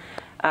frame?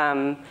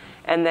 And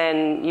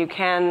then you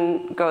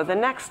can go the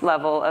next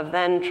level of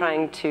then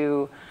trying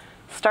to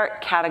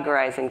start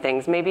categorizing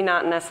things. Maybe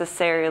not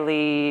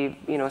necessarily,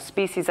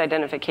 species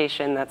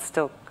identification. That's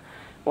still,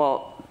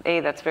 well,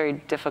 that's very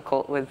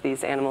difficult with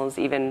these animals,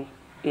 even,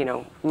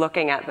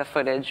 looking at the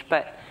footage.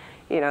 But,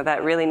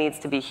 that really needs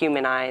to be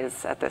human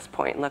eyes at this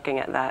point, looking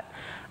at that.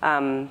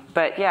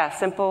 But yeah,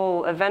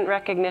 simple event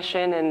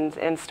recognition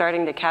and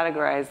starting to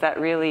categorize, that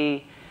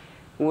really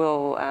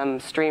will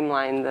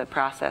streamline the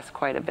process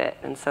quite a bit.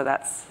 And so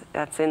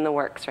that's in the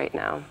works right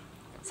now.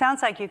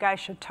 Sounds like you guys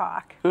should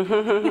talk.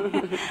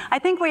 I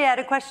think we had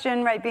a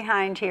question right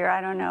behind here.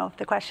 I don't know if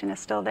the question is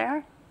still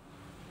there.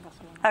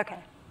 Okay.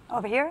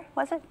 Over here,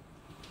 was it?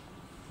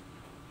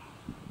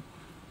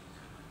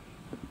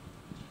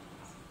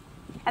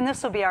 And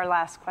this will be our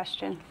last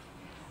question.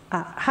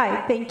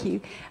 Hi, thank you.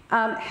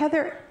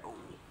 Heather,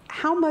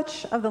 how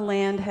much of the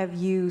land have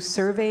you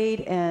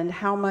surveyed and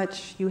how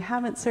much you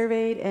haven't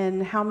surveyed,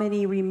 and how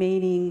many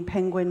remaining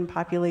penguin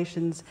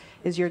populations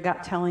is your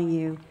gut telling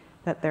you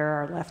that there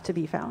are left to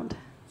be found?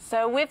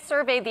 So we've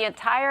surveyed the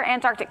entire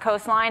Antarctic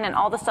coastline and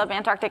all the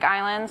sub-Antarctic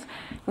islands.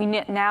 We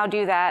now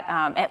do that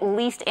at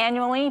least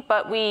annually,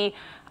 but we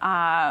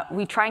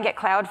try and get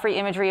cloud-free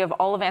imagery of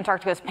all of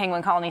Antarctica's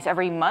penguin colonies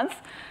every month,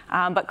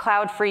 but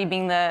cloud-free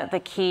being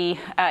the key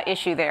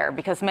issue there,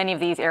 because many of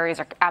these areas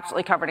are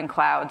absolutely covered in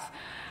clouds.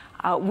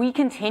 We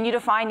continue to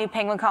find new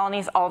penguin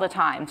colonies all the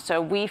time. So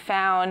we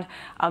found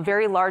a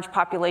very large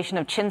population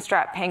of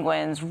chinstrap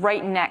penguins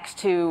right next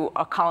to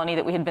a colony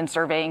that we had been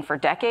surveying for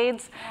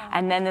decades.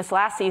 And then this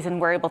last season,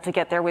 we're able to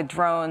get there with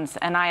drones,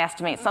 and I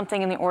estimate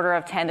something in the order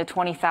of 10 to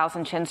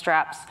 20,000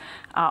 chinstraps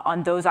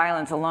on those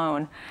islands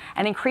alone.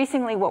 And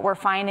increasingly what we're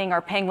finding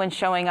are penguins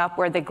showing up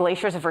where the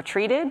glaciers have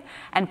retreated,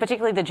 and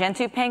particularly the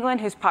gentoo penguin,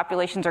 whose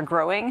populations are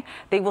growing,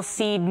 they will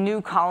seed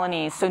new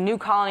colonies. So new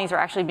colonies are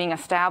actually being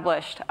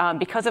established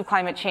because of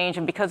climate change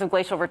and because of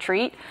glacial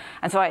retreat.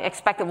 And so I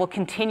expect that we'll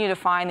continue to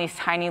find these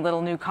tiny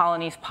little new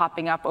colonies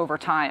popping up over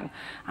time.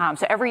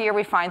 So every year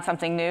we find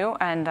something new,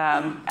 and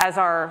as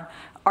our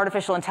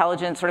artificial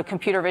intelligence, sort of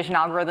computer vision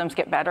algorithms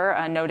get better,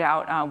 no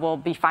doubt we'll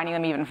be finding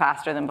them even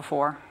faster than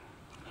before.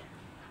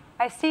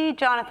 I see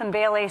Jonathan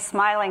Bailey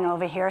smiling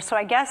over here, so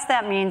I guess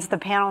that means the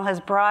panel has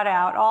brought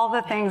out all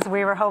the things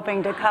we were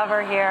hoping to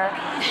cover here.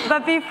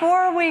 But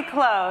before we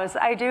close,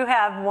 I do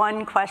have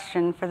one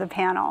question for the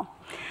panel.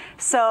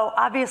 So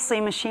obviously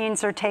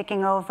machines are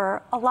taking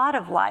over a lot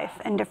of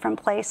life in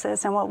different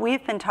places, and what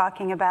we've been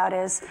talking about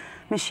is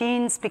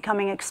machines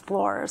becoming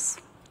explorers,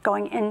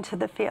 going into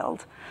the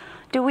field.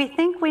 Do we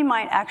think we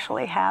might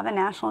actually have a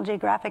National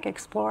Geographic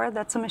Explorer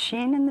that's a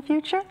machine in the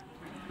future?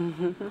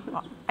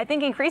 I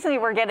think increasingly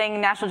we're getting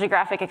National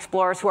Geographic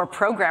explorers who are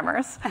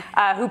programmers,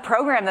 who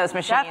program those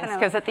machines,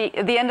 because at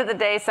the end of the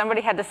day, somebody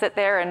had to sit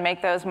there and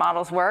make those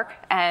models work.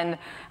 And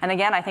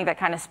again, I think that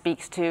kind of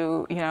speaks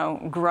to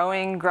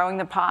growing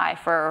the pie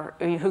for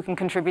who can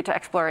contribute to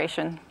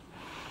exploration.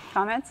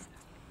 Comments?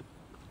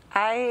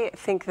 I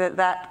think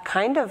that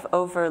kind of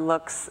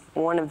overlooks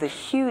one of the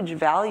huge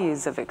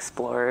values of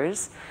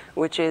explorers,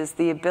 which is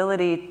the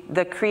ability,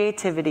 the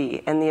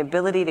creativity, and the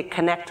ability to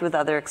connect with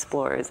other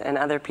explorers and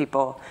other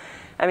people.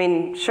 I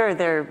mean, sure,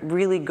 they're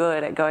really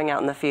good at going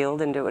out in the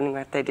field and doing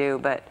what they do,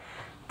 but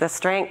the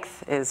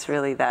strength is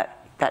really that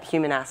that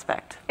human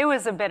aspect. It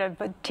was a bit of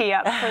a tee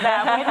up for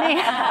that,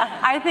 Whitney.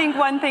 I think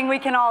one thing we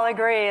can all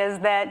agree is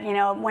that, you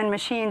know, when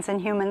machines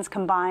and humans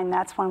combine,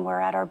 that's when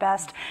we're at our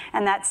best,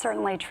 and that's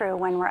certainly true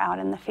when we're out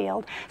in the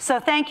field.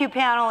 So thank you,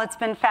 panel. It's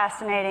been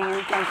fascinating,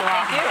 and thank you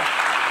all. Thank you.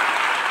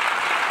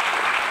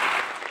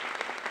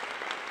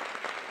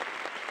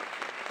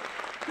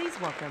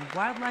 Please welcome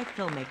wildlife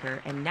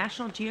filmmaker and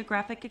National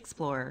Geographic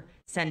explorer,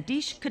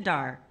 Sandesh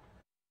Kadar.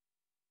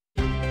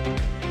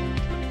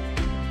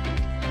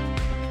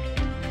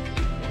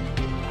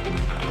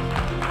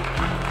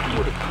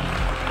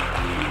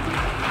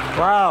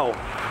 Wow,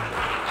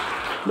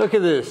 look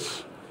at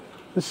this.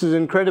 This is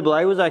incredible.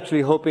 I was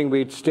actually hoping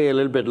we'd stay a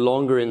little bit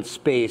longer in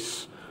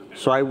space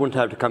so I wouldn't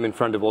have to come in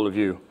front of all of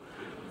you.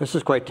 This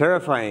is quite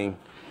terrifying.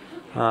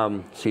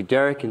 See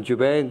Derek and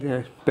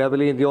Jubei,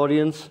 Beverly in the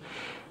audience.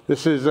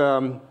 This is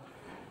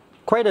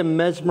quite a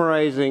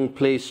mesmerizing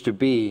place to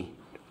be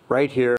right here.